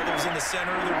wanted to, whether it was in the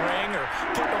center of the ring or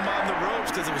putting them on the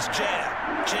ropes because it was jab,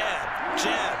 jab,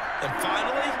 jab. And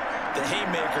finally, the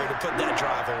haymaker to put that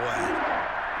drive away.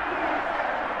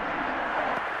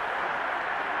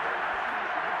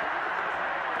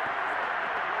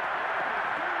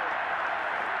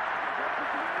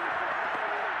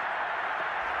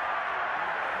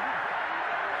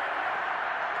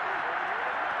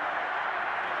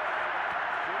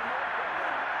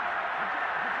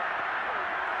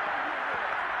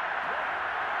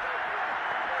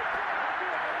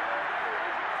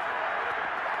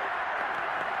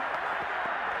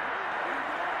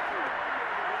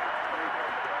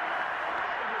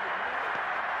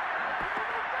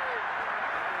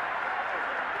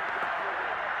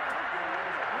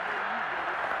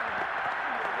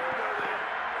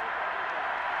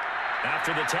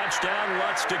 After the touchdown,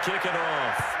 Lutz to kick it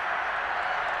off.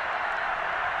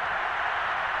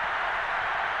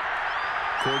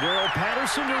 Cordero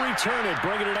Patterson to return it,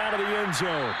 bringing it out of the end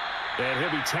zone. And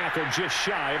he'll be tackled just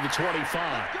shy of the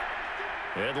 25.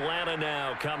 Atlanta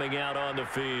now coming out on the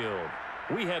field.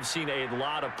 We have seen a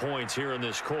lot of points here in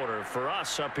this quarter. For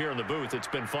us up here in the booth, it's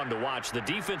been fun to watch. The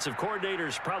defensive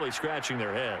coordinators probably scratching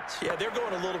their heads. Yeah, they're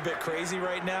going a little bit crazy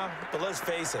right now. But let's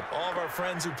face it, all of our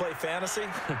friends who play fantasy,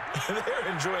 they're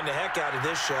enjoying the heck out of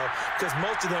this show because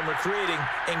most of them are creating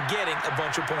and getting a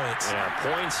bunch of points. Yeah,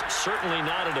 points certainly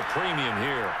not at a premium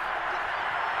here.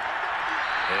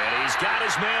 And he's got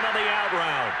his man on the out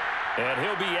route. And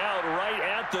he'll be out right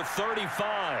at the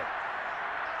 35.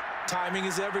 Timing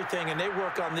is everything, and they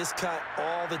work on this cut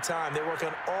all the time. They work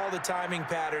on all the timing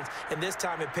patterns, and this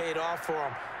time it paid off for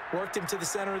them. Worked him to the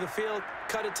center of the field,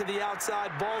 cut it to the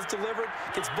outside, ball's delivered,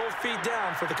 gets both feet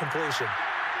down for the completion.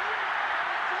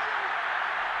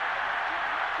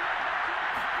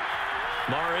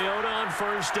 Mariota on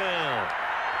first down.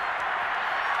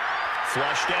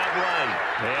 Flushed out right,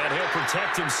 and he'll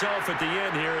protect himself at the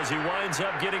end here as he winds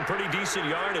up getting pretty decent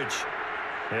yardage.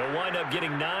 He'll wind up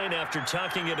getting 9 after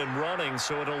tucking it and running,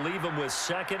 so it'll leave him with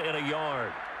 2nd and a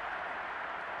yard.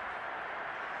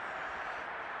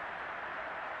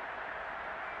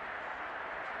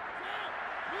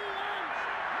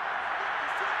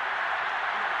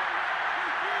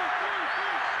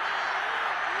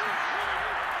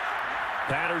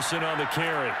 Patterson on the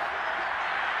carry.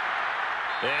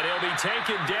 And he'll be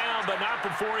taken down, but not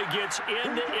before he gets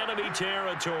into enemy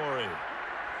territory.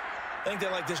 I think they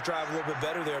like this drive a little bit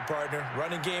better there, partner.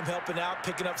 Running game helping out,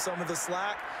 picking up some of the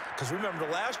slack. Because remember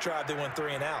the last drive, they went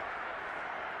 3 and out.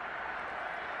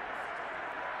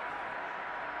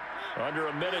 Under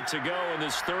a minute to go in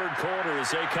this third quarter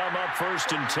as they come up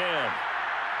 1st and 10.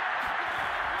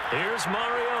 Here's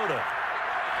Mariota.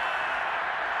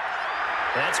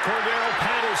 That's Cordero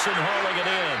Patterson hauling it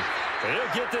in.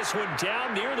 He'll get this one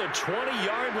down near the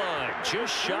 20-yard line,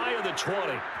 just shy of the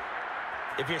 20.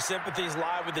 If your sympathies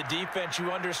lie with the defense,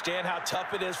 you understand how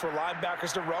tough it is for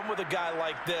linebackers to run with a guy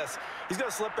like this. He's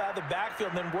going to slip out of the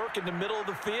backfield and then work in the middle of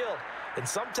the field. And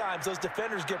sometimes those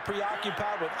defenders get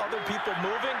preoccupied with other people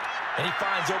moving, and he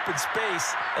finds open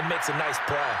space and makes a nice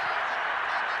play.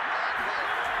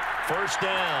 First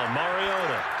down,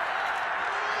 Mariota.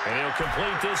 And he'll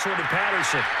complete this one to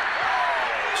Patterson.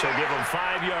 So give him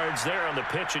 5 yards there on the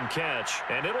pitch and catch,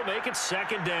 and it'll make it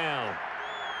 2nd down.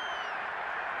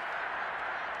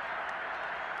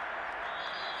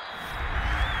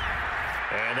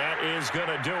 And that is going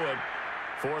to do it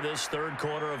for this third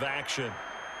quarter of action.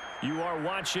 You are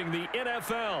watching the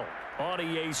NFL on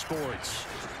EA Sports.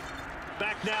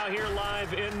 Back now here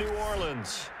live in New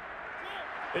Orleans.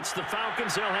 It's the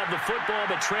Falcons. They'll have the football,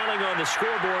 but trailing on the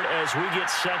scoreboard as we get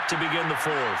set to begin the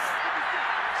fourth.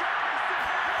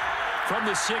 From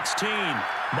the 16,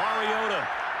 Mariota.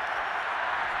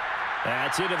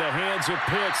 That's into the hands of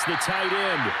Pitts, the tight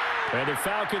end. And the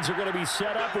Falcons are going to be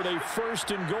set up with a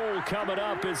 1st and goal coming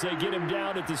up as they get him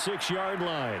down at the 6-yard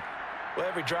line. Well,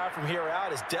 every drive from here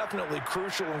out is definitely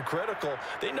crucial and critical.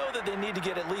 They know that they need to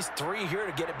get at least 3 here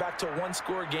to get it back to a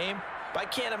 1-score game. But I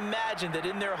can't imagine that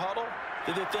in their huddle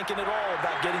that they're thinking at all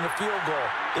about getting a field goal.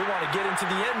 They want to get into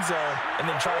the end zone and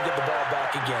then try to get the ball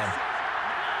back again.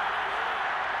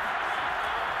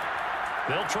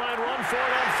 They'll try and run for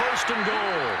it on 1st and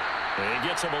goal. And he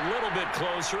gets him a little bit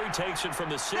closer. He takes it from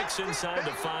the 6 inside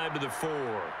the 5 to the 4.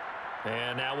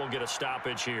 And now we'll get a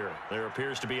stoppage here. There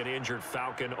appears to be an injured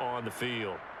Falcon on the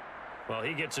field. Well,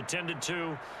 he gets attended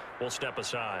to. We'll step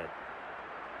aside.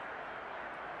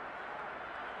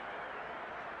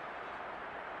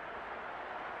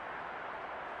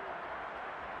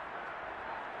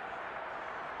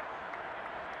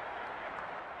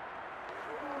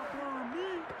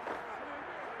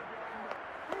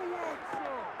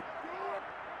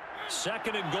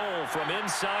 Second and goal from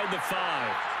inside the 5.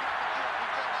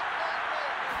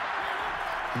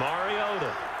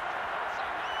 Mariota.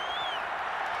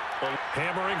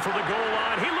 Hammering for the goal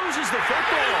line. He loses the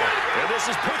football. And this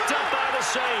is picked up by the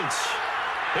Saints.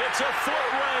 It's a foot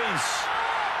race.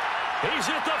 He's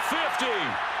at the 50,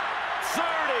 30,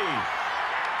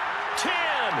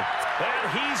 10, and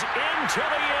he's into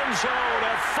the end zone.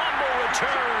 A fumble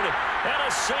return and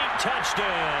a Saint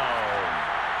touchdown.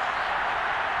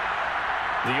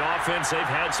 The offense, they've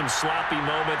had some sloppy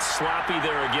moments. Sloppy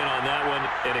there again on that one,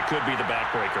 and it could be the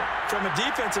backbreaker. From a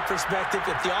defensive perspective,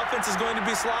 if the offense is going to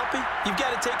be sloppy, you've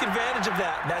got to take advantage of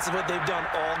that. And that's what they've done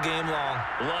all game long.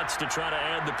 Lutz to try to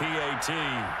add the PAT.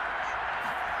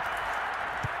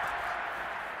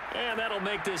 And that'll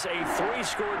make this a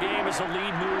 3-score game as the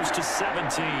lead moves to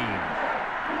 17.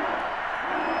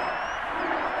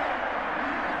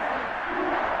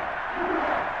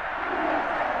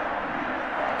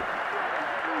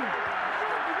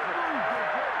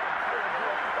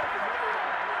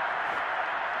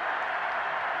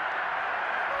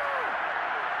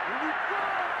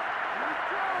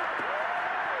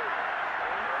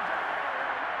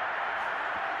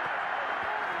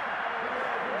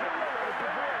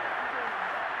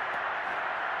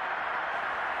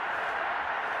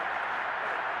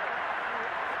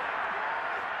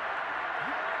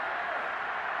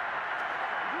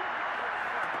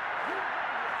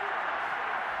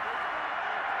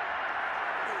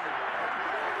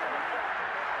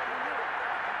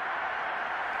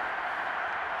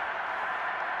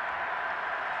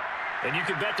 And you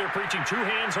can bet they're preaching 2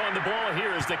 hands on the ball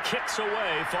here as the kick's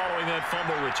away following that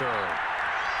fumble return.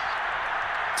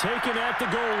 Taken at the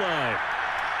goal line.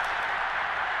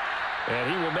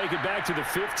 And he will make it back to the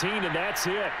 15, and that's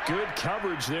it. Good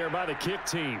coverage there by the kick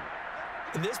team.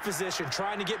 In this position,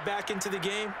 trying to get back into the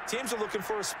game, teams are looking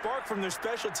for a spark from their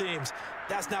special teams.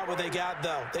 That's not what they got,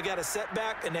 though. They got a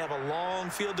setback, and they have a long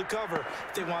field to cover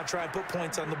if they want to try and put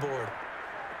points on the board.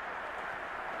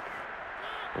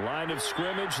 Line of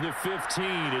scrimmage, the 15.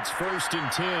 It's 1st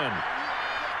and 10.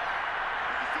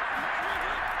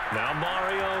 Now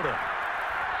Mariota.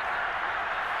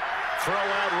 Throw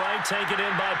out right, taken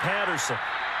in by Patterson.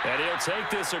 And he'll take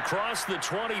this across the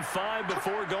 25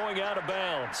 before going out of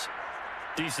bounds.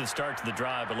 Decent start to the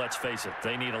drive, but let's face it,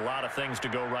 they need a lot of things to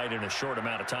go right in a short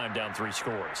amount of time, down 3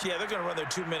 scores. Yeah, they're going to run their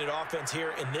 2-minute offense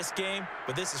here in this game,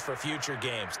 but this is for future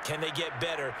games. Can they get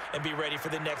better and be ready for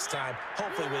the next time,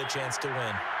 hopefully with a chance to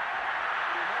win?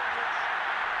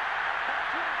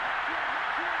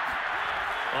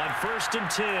 On 1st and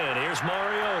 10, here's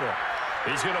Mariota.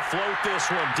 He's going to float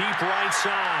this one deep right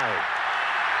side.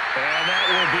 And that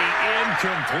will be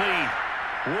incomplete.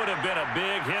 Would have been a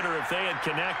big hitter if they had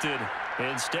connected.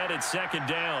 Instead, it's 2nd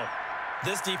down.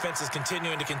 This defense is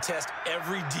continuing to contest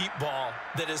every deep ball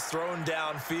that is thrown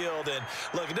downfield. And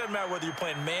look, it doesn't matter whether you're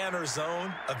playing man or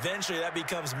zone. Eventually, that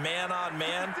becomes man on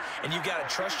man. And you've got to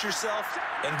trust yourself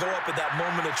and go up at that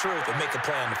moment of truth and make a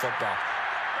play on the football.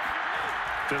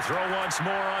 To throw once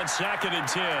more on 2nd and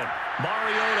 10.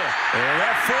 Mariota. And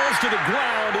that falls to the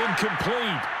ground,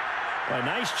 incomplete. A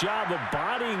nice job of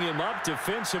bodying him up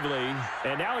defensively.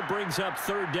 And now it brings up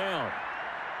 3rd down.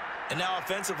 And now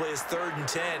offensively it's 3rd and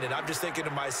 10. And I'm just thinking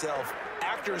to myself,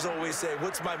 actors always say,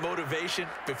 what's my motivation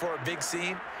before a big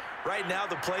scene? Right now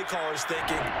the play caller's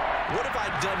thinking, what have I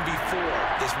done before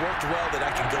that's worked well that I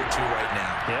can go to right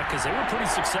now? Yeah, because they were pretty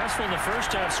successful in the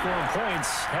first half scoring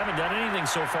points. Haven't done anything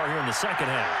so far here in the second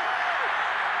half.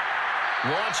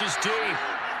 Launches deep.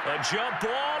 A jump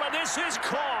ball, and this is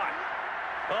caught.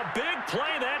 A big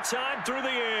play that time through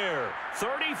the air.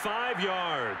 35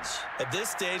 yards. At this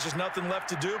stage, there's nothing left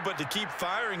to do but to keep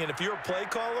firing. And if you're a play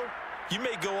caller, you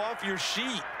may go off your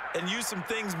sheet and use some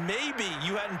things maybe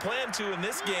you hadn't planned to in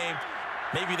this game.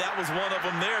 Maybe that was one of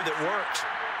them there that worked.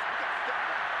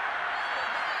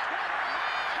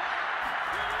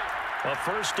 A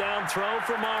 1st down throw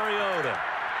for Mariota.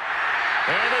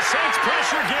 And the Saints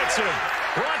pressure gets him.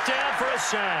 Brought down for a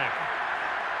sack.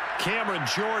 Cameron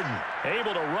Jordan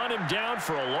able to run him down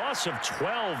for a loss of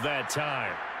 12 that time.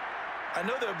 I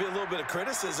know there'll be a little bit of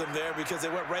criticism there because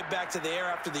they went right back to the air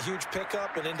after the huge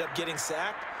pickup and ended up getting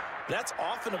sacked. That's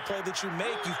often a play that you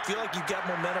make. You feel like you've got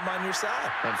momentum on your side.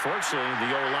 Unfortunately,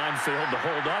 the O-line failed to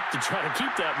hold up to try to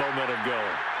keep that momentum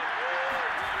going.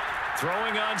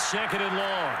 Throwing on 2nd and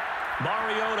long.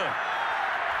 Mariota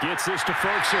gets this to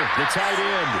Ferkser, the tight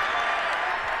end.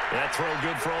 That throw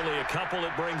good for only a couple.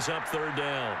 It brings up 3rd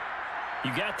down.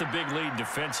 You got the big lead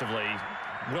defensively.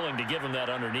 Willing to give him that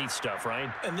underneath stuff, right?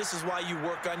 And this is why you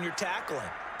work on your tackling.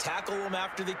 Tackle them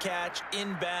after the catch,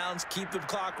 inbounds, keep the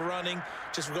clock running.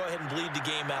 Just go ahead and bleed the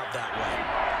game out that way.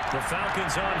 The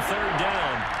Falcons on 3rd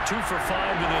down. 2 for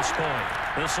 5 to this point.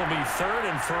 This will be 3rd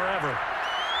and forever.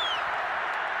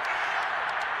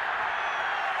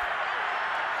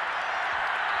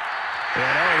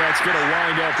 And that's going to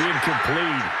wind up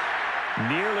incomplete.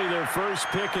 Nearly their first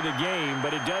pick of the game,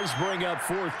 but it does bring up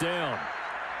 4th down.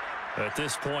 At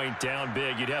this point, down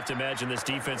big, you'd have to imagine this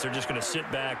defense are just going to sit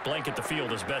back, blanket the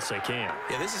field as best they can.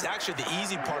 Yeah, this is actually the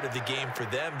easy part of the game for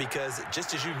them because,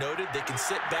 just as you noted, they can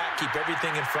sit back, keep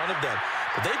everything in front of them.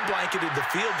 But they've blanketed the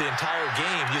field the entire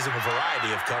game using a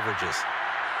variety of coverages.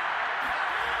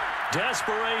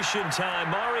 Desperation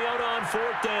time. Mariota on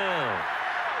 4th down.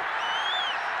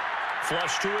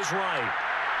 Flush to his right.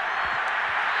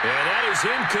 And that is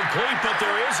incomplete, but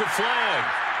there is a flag.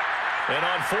 And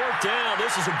on 4th down,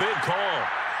 this is a big call.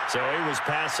 So he was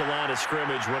past the line of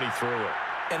scrimmage when he threw it.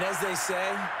 And as they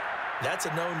say, that's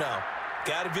a no-no.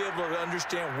 Got to be able to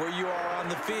understand where you are on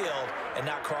the field and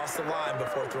not cross the line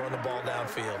before throwing the ball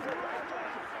downfield.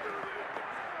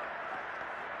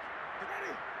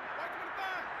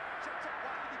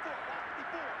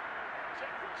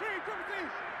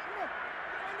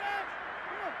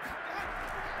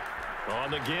 On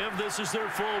the give, this is their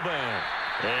fullback.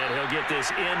 And he'll get this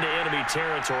into enemy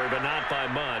territory, but not by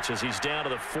much as he's down to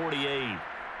the 48.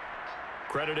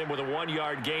 Credit him with a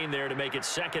 1-yard gain there to make it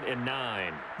 2nd and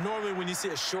 9. Normally when you see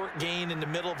a short gain in the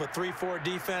middle of a 3-4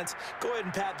 defense, go ahead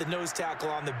and pat the nose tackle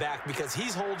on the back because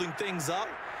he's holding things up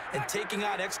and taking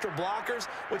out extra blockers,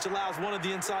 which allows one of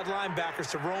the inside linebackers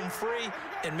to roam free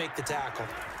and make the tackle.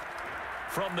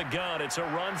 From the gun, it's a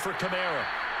run for Kamara.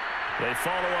 They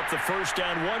follow up the 1st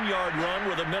down 1-yard run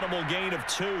with a minimal gain of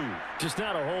 2. Just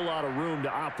not a whole lot of room to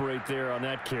operate there on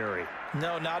that carry.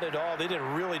 No, not at all. They did a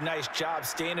really nice job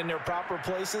staying in their proper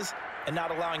places and not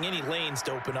allowing any lanes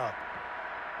to open up.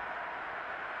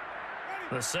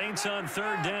 The Saints on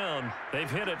 3rd down. They've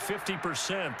hit it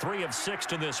 50%, 3 of 6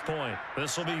 to this point.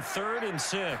 This will be 3rd and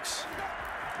 6.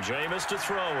 Jameis to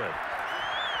throw it.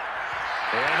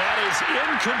 And that is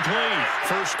incomplete.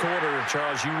 First quarter,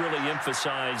 Charles, you really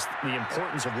emphasized the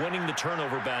importance of winning the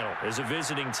turnover battle as a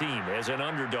visiting team, as an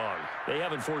underdog. They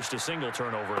haven't forced a single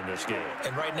turnover in this game.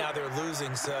 And right now they're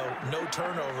losing, so no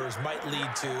turnovers might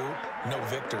lead to no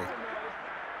victory.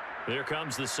 Here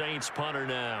comes the Saints punter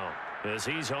now as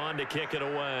he's on to kick it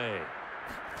away.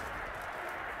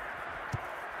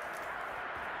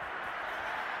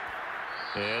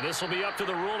 And this will be up to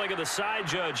the ruling of the side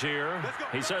judge here.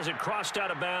 He says it crossed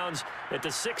out of bounds at the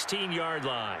 16-yard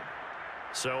line.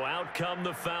 So out come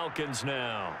the Falcons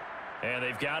now. And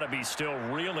they've got to be still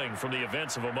reeling from the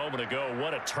events of a moment ago.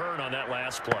 What a turn on that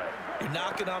last play. You're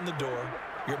knocking on the door.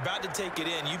 You're about to take it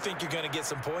in. You think you're going to get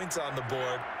some points on the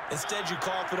board. Instead, you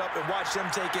cough it up and watch them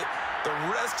take it the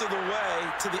rest of the way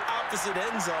to the opposite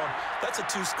end zone. That's a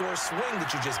two-score swing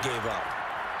that you just gave up.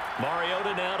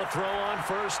 Mariota now to throw on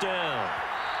first down.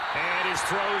 And his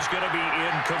throw's going to be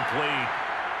incomplete.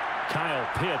 Kyle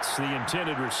Pitts, the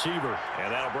intended receiver.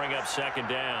 And that'll bring up second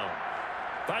down.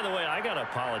 By the way, I got to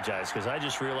apologize because I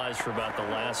just realized for about the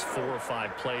last 4 or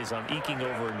 5 plays I'm eking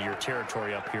over into your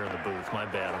territory up here in the booth. My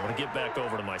bad. I'm going to get back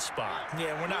over to my spot.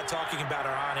 Yeah, we're not talking about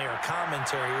our on-air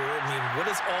commentary. I mean, what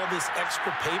is all this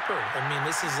extra paper? I mean,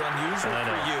 this is unusual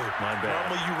for you. My bad.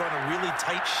 Normally you run a really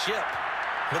tight ship.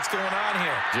 What's going on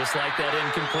here? Just like that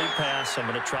incomplete pass, I'm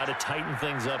going to try to tighten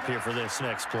things up here for this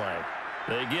next play.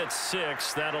 They get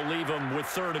 6. That'll leave them with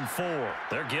 3rd and 4.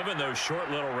 They're giving those short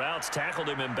little routes. Tackled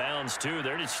him in bounds, too.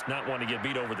 They're just not wanting to get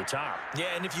beat over the top.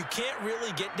 Yeah, and if you can't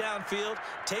really get downfield,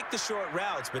 take the short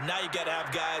routes. But now you got to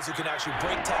have guys who can actually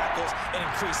break tackles and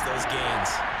increase those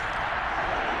gains.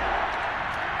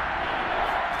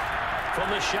 From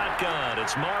the shotgun,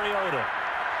 it's Mariota.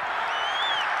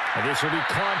 And this will be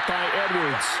caught by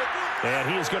Edwards. And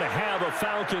he is going to have a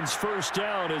Falcons first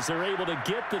down as they're able to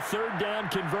get the 3rd down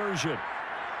conversion.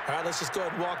 All right, let's just go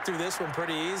ahead and walk through this one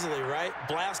pretty easily, right?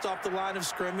 Blast off the line of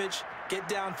scrimmage, get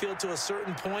downfield to a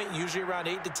certain point, usually around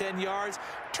 8 to 10 yards,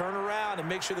 turn around and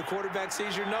make sure the quarterback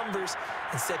sees your numbers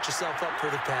and set yourself up for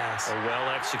the pass. A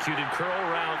well-executed curl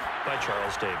route by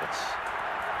Charles Davis.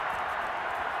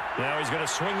 Now he's going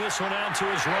to swing this one out to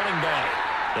his running back.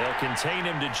 They'll contain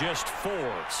him to just 4.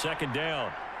 Second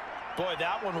down. Boy,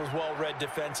 that one was well-read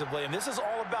defensively, and this is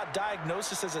all about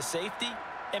diagnosis as a safety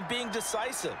and being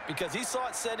decisive because he saw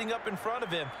it setting up in front of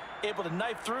him, able to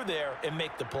knife through there and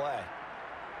make the play.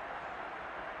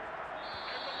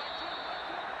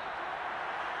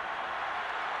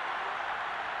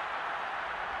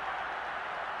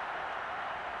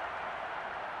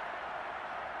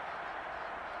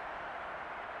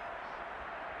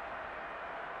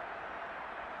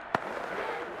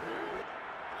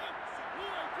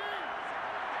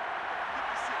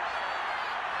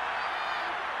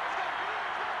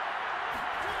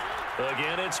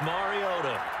 Again, it's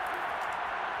Mariota.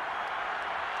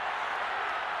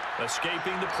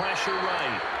 Escaping the pressure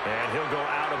right. And he'll go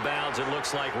out of bounds, it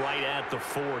looks like, right at the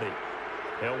 40.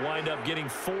 He'll wind up getting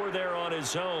 4 there on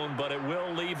his own, but it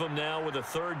will leave him now with a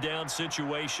 3rd down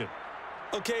situation.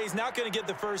 Okay, he's not going to get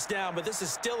the first down, but this is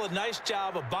still a nice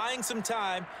job of buying some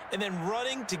time and then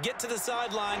running to get to the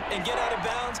sideline and get out of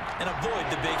bounds and avoid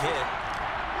the big hit.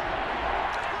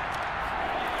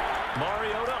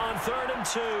 Mariota on 3rd and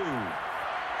 2.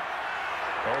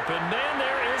 Open man,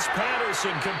 there is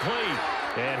Patterson, complete.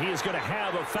 And he is going to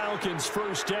have a Falcons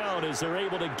first down as they're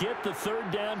able to get the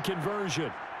 3rd down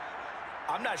conversion.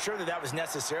 I'm not sure that that was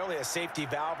necessarily a safety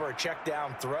valve or a check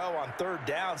down throw on 3rd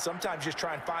down. Sometimes just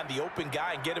try and find the open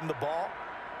guy and get him the ball.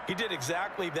 He did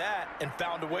exactly that and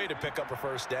found a way to pick up a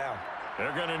first down.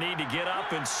 They're going to need to get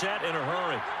up and set in a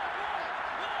hurry.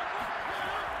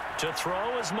 To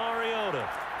throw is Mariota.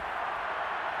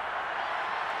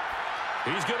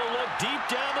 He's going to look deep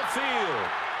down the field.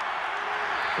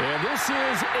 And this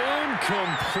is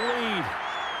incomplete.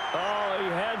 Oh, he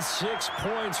had 6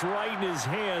 points right in his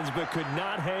hands, but could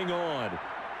not hang on.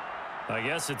 I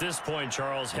guess at this point,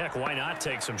 Charles, heck, why not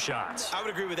take some shots? I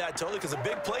would agree with that totally because a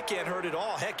big play can't hurt at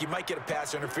all. Heck, you might get a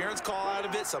pass interference call out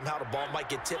of it. Somehow the ball might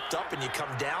get tipped up and you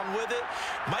come down with it.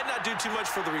 Might not do too much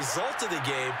for the result of the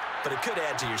game, but it could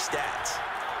add to your stats.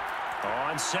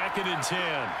 On 2nd and 10,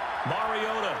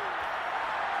 Mariota.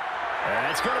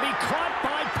 That's going to be caught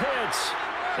by Pitts.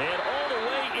 And all the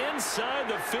way inside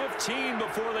the 15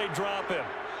 before they drop him.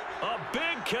 A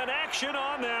big connection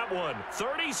on that one.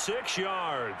 36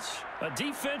 yards.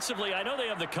 Defensively, I know they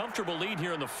have the comfortable lead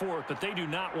here in the 4th, but they do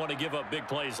not want to give up big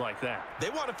plays like that.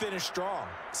 They want to finish strong.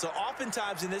 So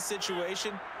oftentimes in this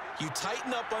situation, you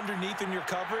tighten up underneath in your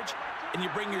coverage, and you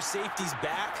bring your safeties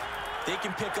back. They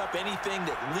can pick up anything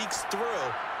that leaks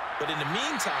through. But in the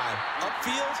meantime,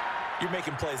 upfield, you're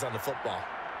making plays on the football.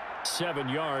 7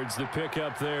 yards the pick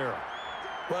up there.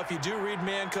 Well, if you do read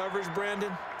man coverage,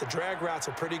 Brandon, the drag route's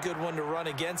a pretty good one to run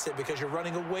against it because you're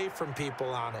running away from people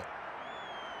on it.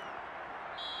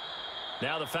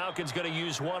 Now the Falcons going to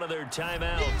use one of their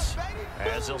timeouts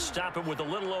as they'll stop it with a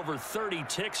little over 30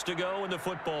 ticks to go in the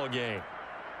football game.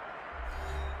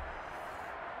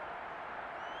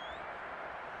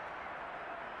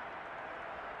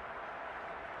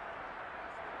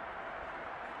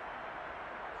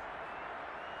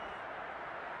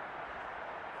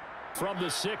 From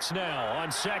the 6 now on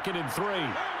 2nd and 3.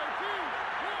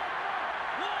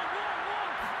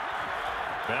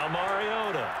 Now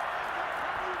Mariota.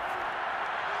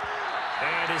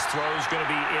 And his throw is going to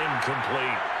be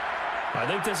incomplete. I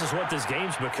think this is what this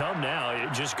game's become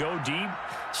now. Just go deep,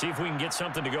 see if we can get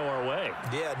something to go our way.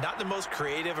 Yeah, not the most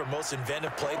creative or most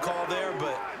inventive play call there,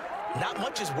 but not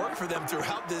much has worked for them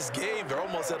throughout this game. They're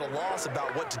almost at a loss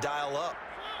about what to dial up.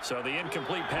 So the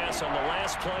incomplete pass on the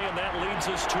last play, and that leads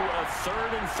us to a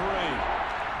 3rd and 3.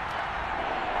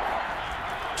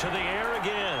 To the air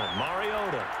again,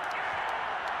 Mariota.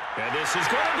 And this is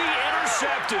going to be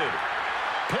intercepted.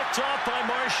 Picked off by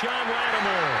Marshawn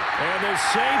Lattimore. And the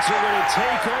Saints are going to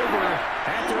take over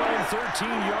at their own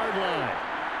 13-yard line.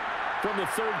 From the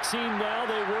 13 now,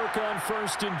 they work on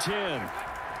 1st and 10.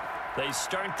 They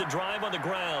start the drive on the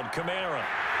ground. Kamara.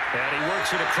 And he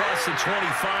works it across the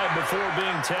 25 before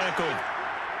being tackled.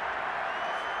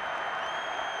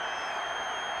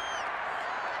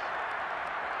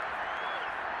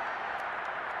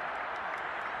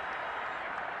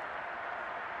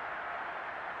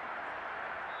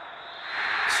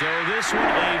 So this one,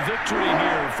 a victory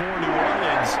here for New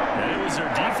Orleans. And it was their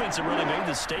defense that really made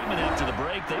the statement after the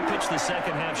break. They pitched the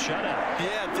second half shutout.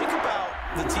 Yeah, think about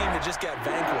the team that just got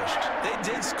vanquished. They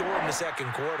did score in the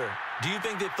 2nd quarter. Do you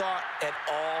think they thought at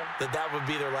all that that would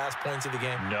be their last points of the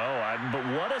game? No, but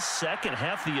what a second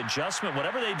half. The adjustment,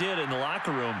 whatever they did in the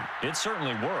locker room, it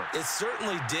certainly worked. It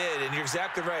certainly did, and you're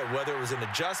exactly right. Whether it was an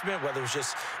adjustment, whether it was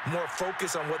just more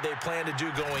focus on what they planned to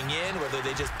do going in, whether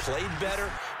they just played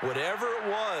better, whatever it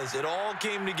was, it all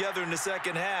came together in the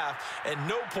second half, and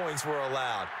no points were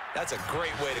allowed. That's a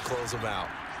great way to close them out.